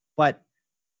 But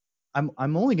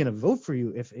I'm only going to vote for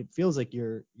you if it feels like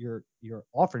you're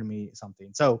offering me something.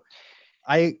 So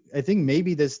I think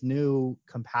maybe this new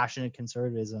compassionate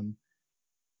conservatism,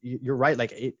 you're right,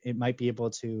 like it might be able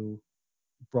to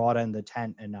broaden the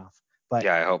tent enough. But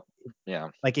Yeah, I hope. Yeah.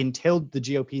 like until the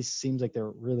GOP seems like they're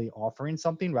really offering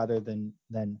something rather than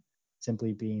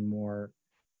simply being more,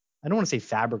 I don't want to say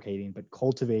fabricating, but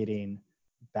cultivating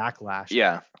backlash.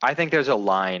 Yeah. I think there's a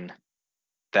line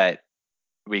that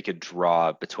we could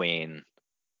draw between.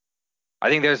 I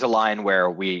think there's a line where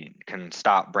we can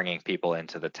stop bringing people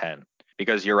into the tent,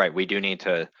 because you're right. We do need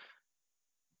to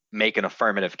make an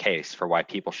affirmative case for why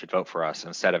people should vote for us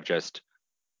instead of just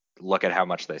look at how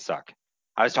much they suck.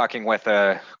 I was talking with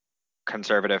a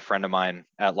conservative friend of mine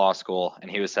at law school, and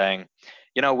he was saying,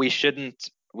 we shouldn't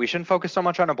focus so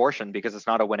much on abortion because it's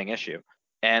not a winning issue.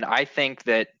 And I think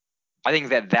that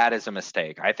that is a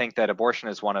mistake. I think that abortion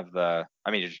is one of the,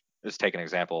 I mean, just take an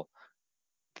example.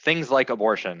 Things like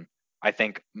abortion, I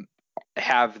think,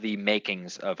 have the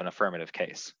makings of an affirmative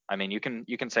case. I mean, you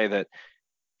can say that,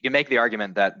 you can make the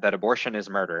argument that abortion is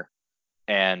murder,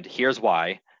 and here's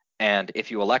why. And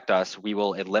if you elect us, we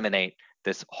will eliminate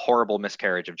this horrible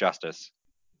miscarriage of justice.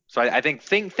 So I think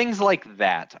things like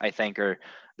that, I think, are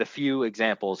the few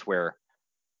examples where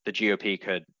the GOP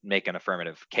could make an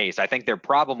affirmative case. I think their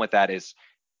problem with that is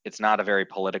it's not a very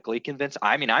politically convinced.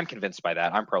 I mean, I'm convinced by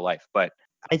that. I'm pro-life, but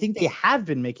I think they have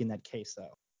been making that case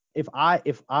though. If I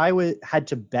had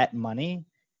to bet money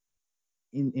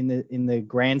in the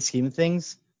grand scheme of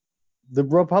things, the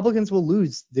Republicans will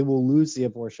lose. They will lose the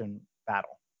abortion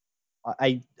battle.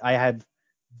 I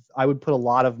would put a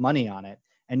lot of money on it.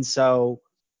 And so,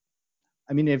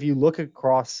 I mean, if you look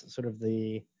across sort of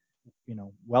the,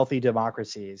 wealthy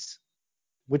democracies,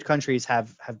 which countries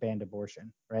have banned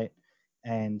abortion, right?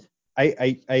 And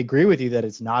I agree with you that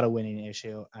it's not a winning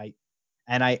issue.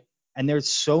 And there's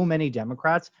so many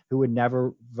Democrats who would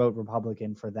never vote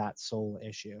Republican for that sole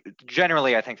issue.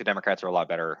 generally, I think the Democrats are a lot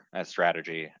better at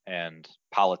strategy and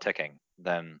politicking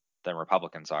than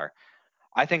Republicans are.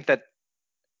 I think that,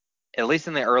 at least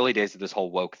in the early days of this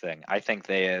whole woke thing, I think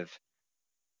they have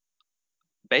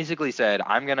basically said,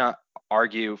 I'm going to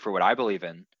argue for what I believe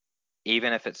in,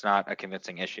 even if it's not a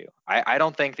convincing issue. I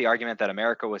don't think the argument that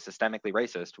America was systemically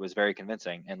racist was very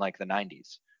convincing in like the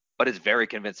 90s, but it's very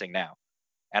convincing now.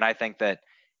 And I think that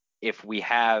if we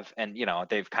have, and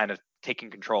they've kind of taken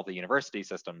control of the university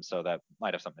system, so that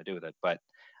might have something to do with it. But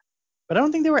I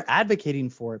don't think they were advocating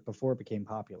for it before it became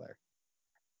popular.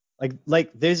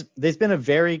 Like there's been a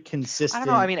very consistent, I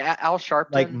don't know. I mean, Al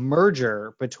Sharpton, like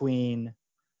merger between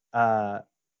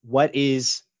what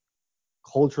is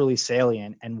culturally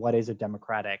salient and what is a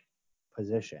democratic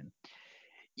position.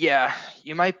 Yeah,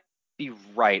 you might be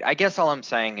right. I guess all I'm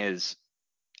saying is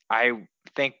I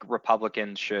think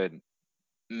Republicans should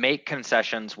make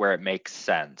concessions where it makes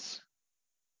sense.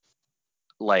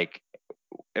 Like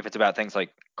if it's about things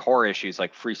like core issues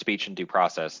like free speech and due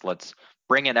process, let's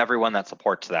bring in everyone that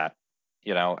supports that,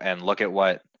 and look at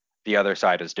what the other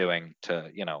side is doing to,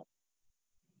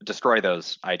 destroy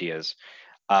those ideas.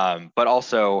 But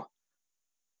also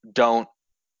don't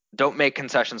make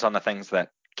concessions on the things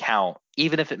that count,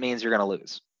 even if it means you're going to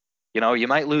lose. You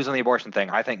might lose on the abortion thing.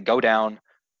 I think go down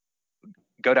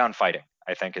fighting.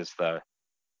 I think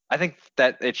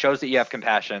that it shows that you have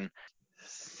compassion.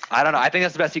 I don't know. I think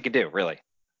that's the best you can do, really.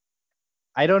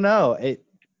 I don't know.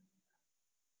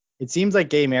 It seems like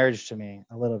gay marriage to me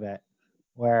a little bit,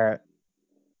 where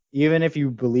even if you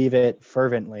believe it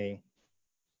fervently,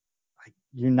 like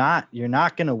you're not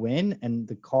gonna win, and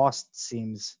the cost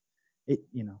seems,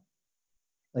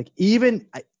 like even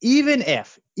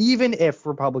if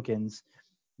Republicans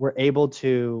were able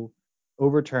to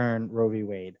overturn Roe v.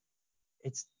 Wade,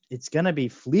 it's gonna be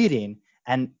fleeting,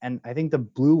 and I think the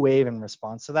blue wave in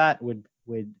response to that would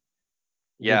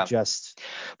Yeah. just.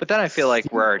 But then I feel like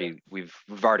we've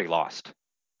already lost.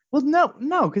 Well,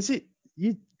 no, because I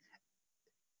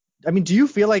mean, do you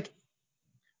feel like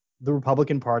the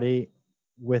Republican Party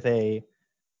with a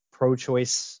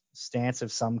pro-choice stance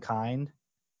of some kind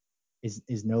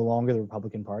is no longer the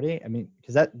Republican Party? I mean,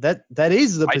 because that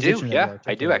is the position.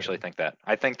 I do actually think that.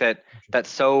 I think that's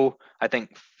so, I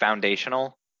think,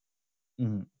 foundational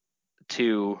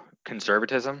to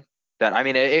conservatism that, I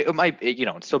mean, it might,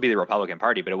 still be the Republican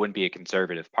Party, but it wouldn't be a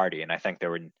conservative party. And I think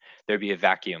there'd be a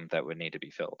vacuum that would need to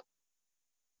be filled.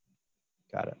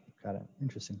 Got it.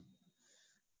 Interesting.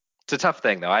 It's a tough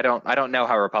thing, though. I don't know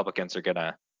how Republicans are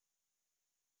gonna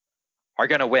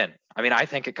win. I mean, I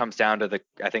think it comes down to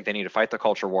I think they need to fight the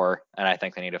culture war, and I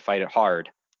think they need to fight it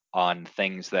hard on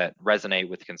things that resonate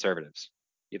with conservatives.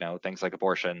 Things like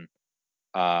abortion,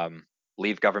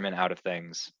 leave government out of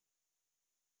things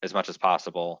as much as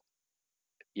possible.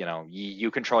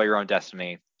 You control your own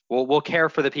destiny. We'll care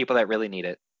for the people that really need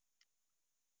it.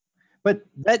 But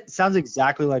that sounds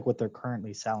exactly like what they're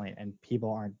currently selling, and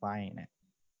people aren't buying it.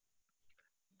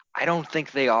 I don't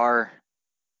think they are.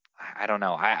 I don't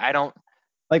know. I don't.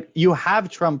 Like, you have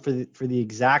Trump for the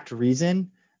exact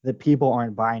reason that people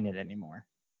aren't buying it anymore,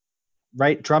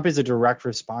 right? Trump is a direct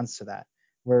response to that,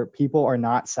 where people are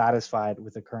not satisfied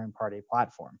with the current party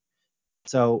platform.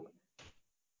 So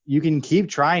you can keep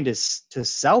trying to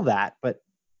sell that, but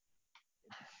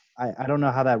I don't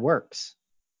know how that works.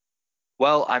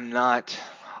 Well, I'm not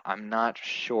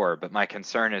sure, but my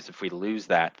concern is if we lose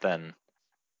that, then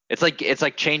it's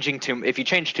like changing too. If you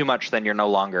change too much, then you're no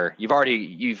longer.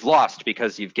 You've lost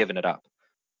because you've given it up.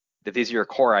 If these are your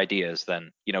core ideas,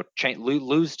 then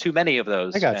lose too many of I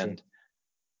those, got you. and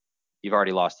you've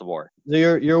already lost the war. So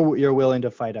you're willing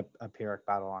to fight a Pyrrhic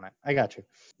battle on it. I got you.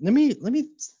 Let me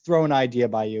throw an idea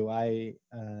by you. I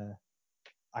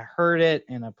heard it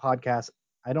in a podcast.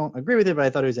 I don't agree with it, but I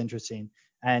thought it was interesting.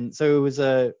 And so it was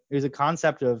a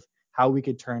concept of how we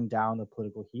could turn down the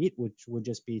political heat, which would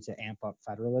just be to amp up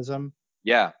federalism.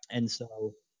 Yeah. And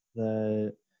so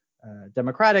the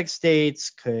Democratic states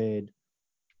could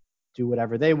do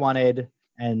whatever they wanted,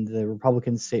 and the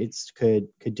Republican states could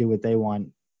do what they want.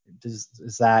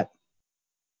 Is that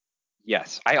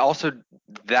Yes. I also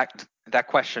that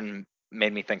question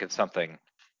made me think of something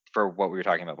for what we were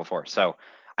talking about before. So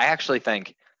I actually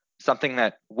think something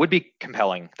that would be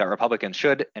compelling that Republicans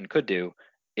should and could do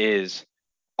is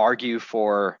argue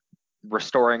for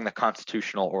restoring the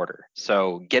constitutional order.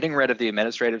 So getting rid of the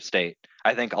administrative state.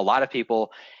 I think a lot of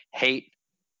people hate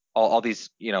all these,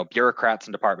 bureaucrats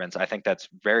and departments. I think that's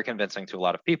very convincing to a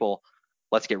lot of people.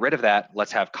 Let's get rid of that.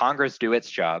 Let's have Congress do its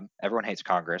job. Everyone hates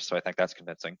Congress, so I think that's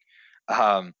convincing.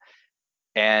 Um,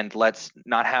 and let's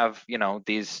not have,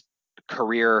 these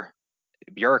career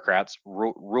bureaucrats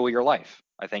rule your life.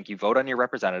 I think you vote on your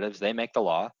representatives, they make the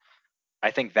law.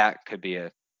 I think that could be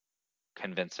a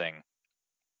convincing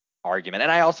argument.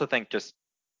 And I also think just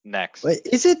next,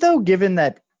 is it though, given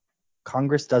that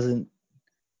Congress doesn't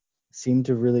seem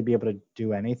to really be able to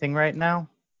do anything right now?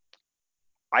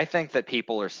 I think that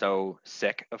people are so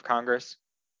sick of Congress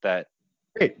that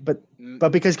Great,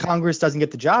 but because Congress doesn't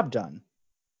get the job done.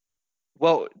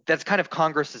 Well, that's kind of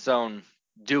Congress's own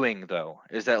doing, though.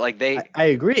 Is that like I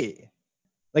agree.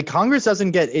 Like, Congress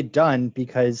doesn't get it done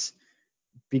because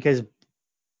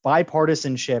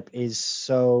bipartisanship is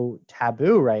so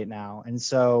taboo right now, and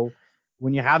so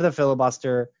when you have the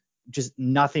filibuster, just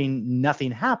nothing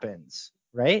happens,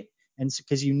 right? And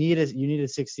because you need a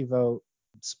 60 vote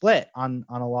split on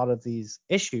a lot of these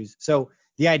issues. So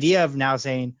the idea of now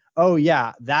saying, oh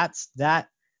yeah, that's that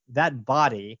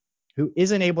body who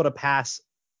isn't able to pass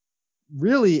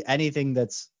really anything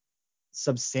that's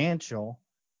substantial,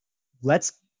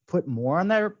 let's put more on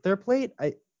their plate.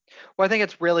 Well, I think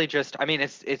it's really just. I mean,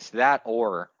 it's that,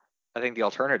 or I think the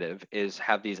alternative is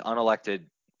have these unelected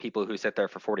people who sit there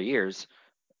for 40 years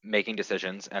making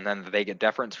decisions, and then they get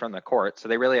deference from the court, so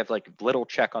they really have like little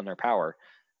check on their power.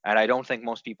 And I don't think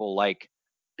most people like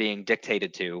being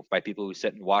dictated to by people who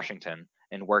sit in Washington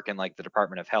and work in like the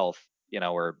Department of Health,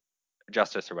 or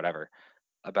Justice or whatever,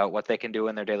 about what they can do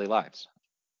in their daily lives.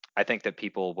 I think that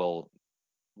people will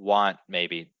want,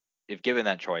 maybe if given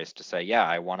that choice, to say, yeah,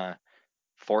 I want to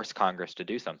force Congress to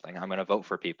do something. I'm going to vote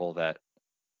for people that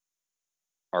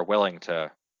are willing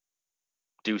to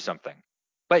do something.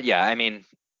 But yeah, I mean,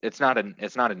 it's not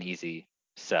an easy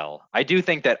sell. I do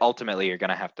think that ultimately you're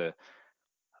going to have to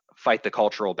fight the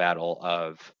cultural battle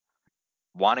of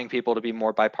wanting people to be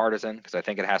more bipartisan, because I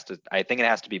think it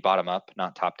has to be bottom up,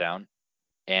 not top down.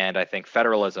 And I think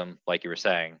federalism, like you were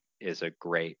saying, is a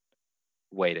great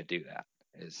way to do that.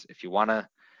 Is if you want to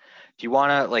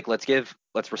like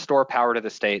let's restore power to the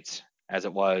states as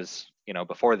it was,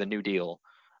 before the New Deal.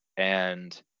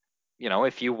 And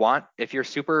if you're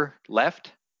super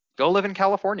left, go live in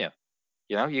California.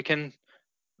 You can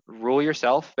rule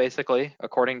yourself basically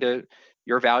according to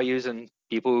your values and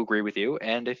people who agree with you.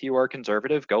 And if you are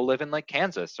conservative, go live in like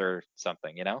Kansas or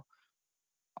something.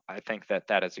 I think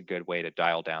that is a good way to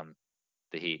dial down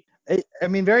the heat. I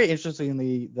mean, very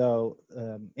interestingly, though,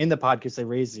 in the podcast, they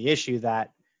raised the issue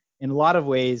that in a lot of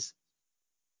ways,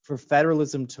 for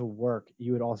federalism to work,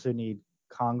 you would also need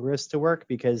Congress to work,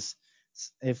 because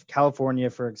if California,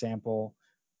 for example,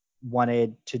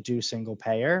 wanted to do single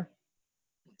payer,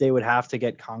 they would have to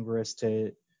get Congress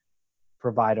to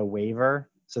provide a waiver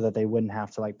so that they wouldn't have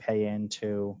to like pay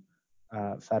into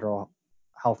federal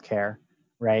health care,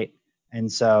 right? And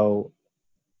so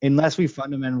unless we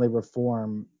fundamentally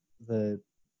reform the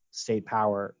state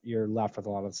power, you're left with a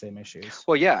lot of the same issues.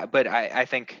 Well, yeah, but I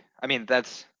think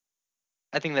that's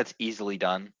easily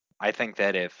done. I think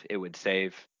that if it would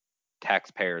save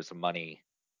taxpayers money,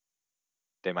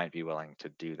 they might be willing to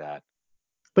do that.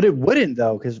 But it wouldn't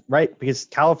though, because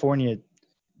California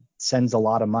sends a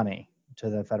lot of money to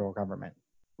the federal government.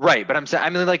 Right, but I'm saying, I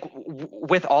mean, like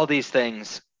with all these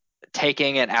things,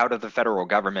 taking it out of the federal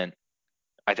government,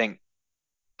 I think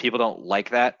people don't like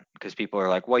that because people are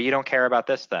like, well, you don't care about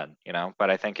this then, you know?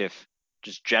 But I think if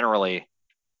just generally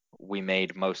we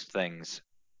made most things,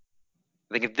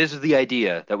 I think if this is the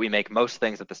idea that we make most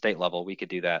things at the state level, we could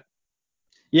do that.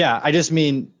 Yeah, I just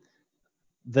mean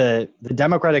the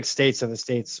Democratic states are the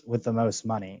states with the most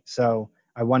money. So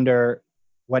I wonder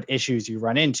what issues you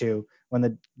run into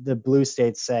when the blue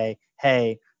states say,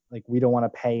 hey, like we don't want to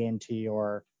pay into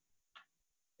your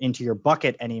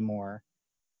bucket anymore,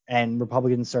 and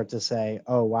Republicans start to say,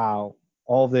 oh wow,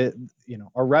 all the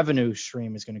our revenue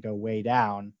stream is going to go way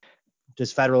down.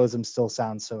 Does federalism still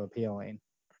sound so appealing?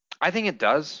 I think it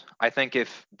does. I think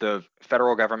if the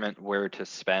federal government were to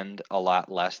spend a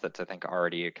lot less, that's I think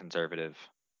already a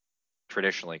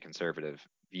traditionally conservative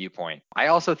viewpoint. I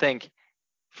also think,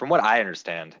 from what I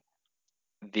understand,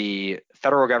 the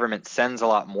federal government sends a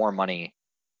lot more money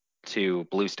to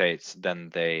blue states than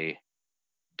they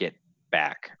get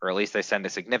back, or at least they send a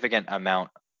significant amount.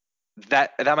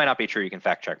 That might not be true. You can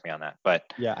fact check me on that,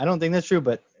 but Yeah, I don't think that's true,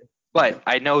 but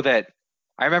I know that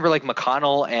I remember like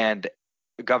McConnell and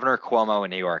Governor Cuomo in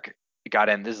New York got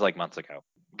in. This is like months ago.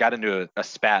 Got into a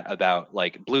spat about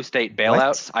like blue state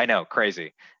bailouts. What? I know,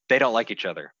 crazy. They don't like each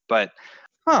other, but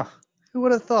Who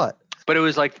would have thought? it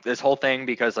was like this whole thing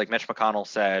because like Mitch McConnell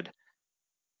said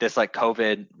this like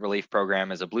COVID relief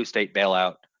program is a blue state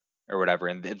bailout or whatever,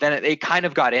 and then it kind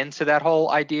of got into that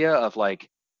whole idea of like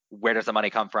where does the money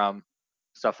come from,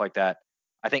 stuff like that.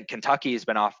 I think Kentucky's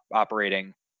been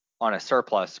operating on a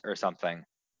surplus or something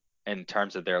in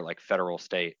terms of their like federal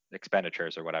state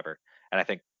expenditures or whatever, and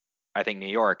I think New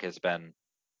York has been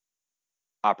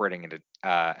operating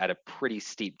at a pretty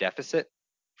steep deficit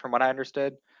from what I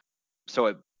understood.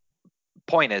 So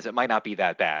point is, it might not be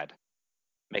that bad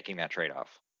making that trade-off.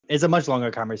 It's a much longer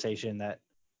conversation that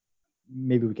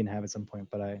maybe we can have at some point,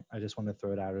 but I just wanted to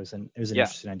throw it out. It was an Yeah.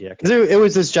 interesting idea because it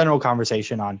was this general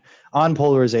conversation on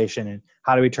polarization and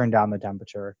how do we turn down the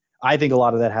temperature. I think a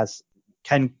lot of that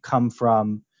can come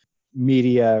from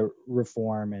media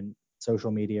reform and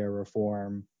social media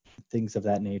reform, things of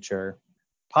that nature.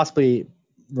 Possibly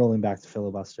rolling back to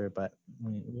filibuster, but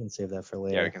we can save that for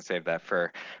later. Yeah, we can save that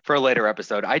for a later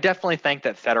episode. I definitely think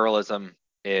that federalism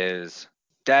is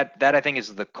that I think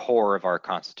is the core of our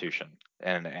Constitution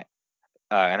and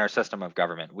our system of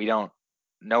government.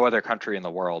 No other country in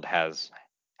the world has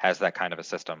that kind of a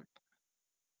system.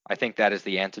 I think that is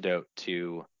the antidote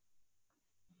to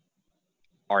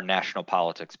our national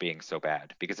politics being so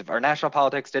bad. Because if our national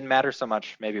politics didn't matter so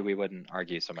much, maybe we wouldn't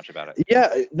argue so much about it.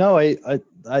 Yeah, no, I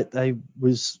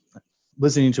was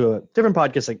listening to a different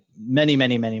podcast like many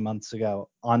months ago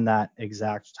on that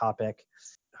exact topic.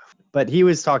 But he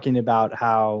was talking about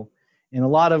how in a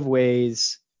lot of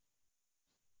ways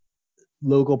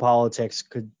local politics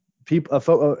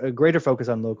a greater focus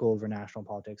on local over national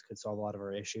politics could solve a lot of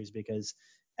our issues because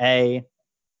there's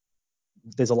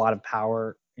a lot of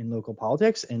power in local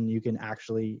politics and you can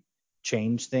actually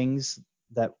change things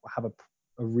that have a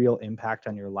real impact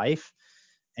on your life.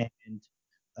 And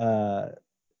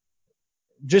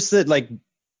just that, like,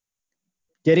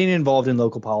 getting involved in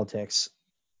local politics,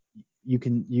 you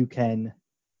can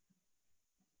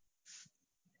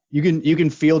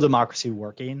feel democracy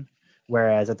working,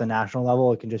 whereas at the national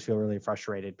level it can just feel really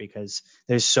frustrated because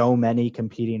there's so many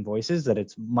competing voices that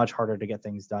it's much harder to get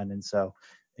things done. And so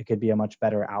it could be a much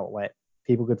better outlet.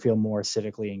 People could feel more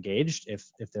civically engaged if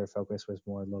their focus was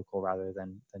more local rather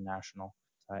than national.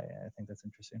 I think that's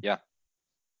interesting. Yeah,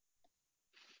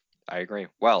 I agree.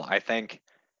 Well, I think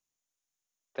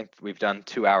we've done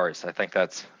 2 hours. I think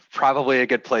that's probably a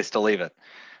good place to leave it.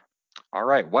 All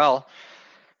right. Well,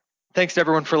 thanks to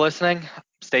everyone for listening.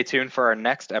 Stay tuned for our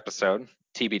next episode,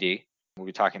 TBD. We'll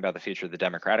be talking about the future of the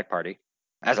Democratic Party.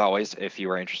 As always, if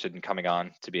you are interested in coming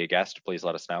on to be a guest, please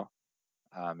let us know.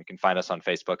 You can find us on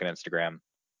Facebook and Instagram.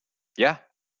 Yeah.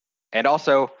 And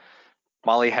also,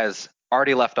 Molly has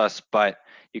already left us, but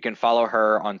you can follow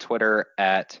her on Twitter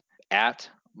at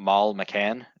Molly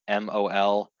McCann,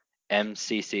 MOLMCCANN.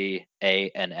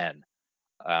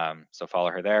 So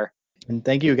follow her there. And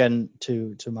thank you again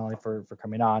to Molly for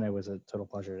coming on. It was a total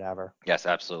pleasure to have her. Yes,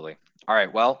 absolutely. All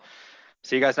right. Well,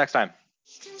 see you guys next time.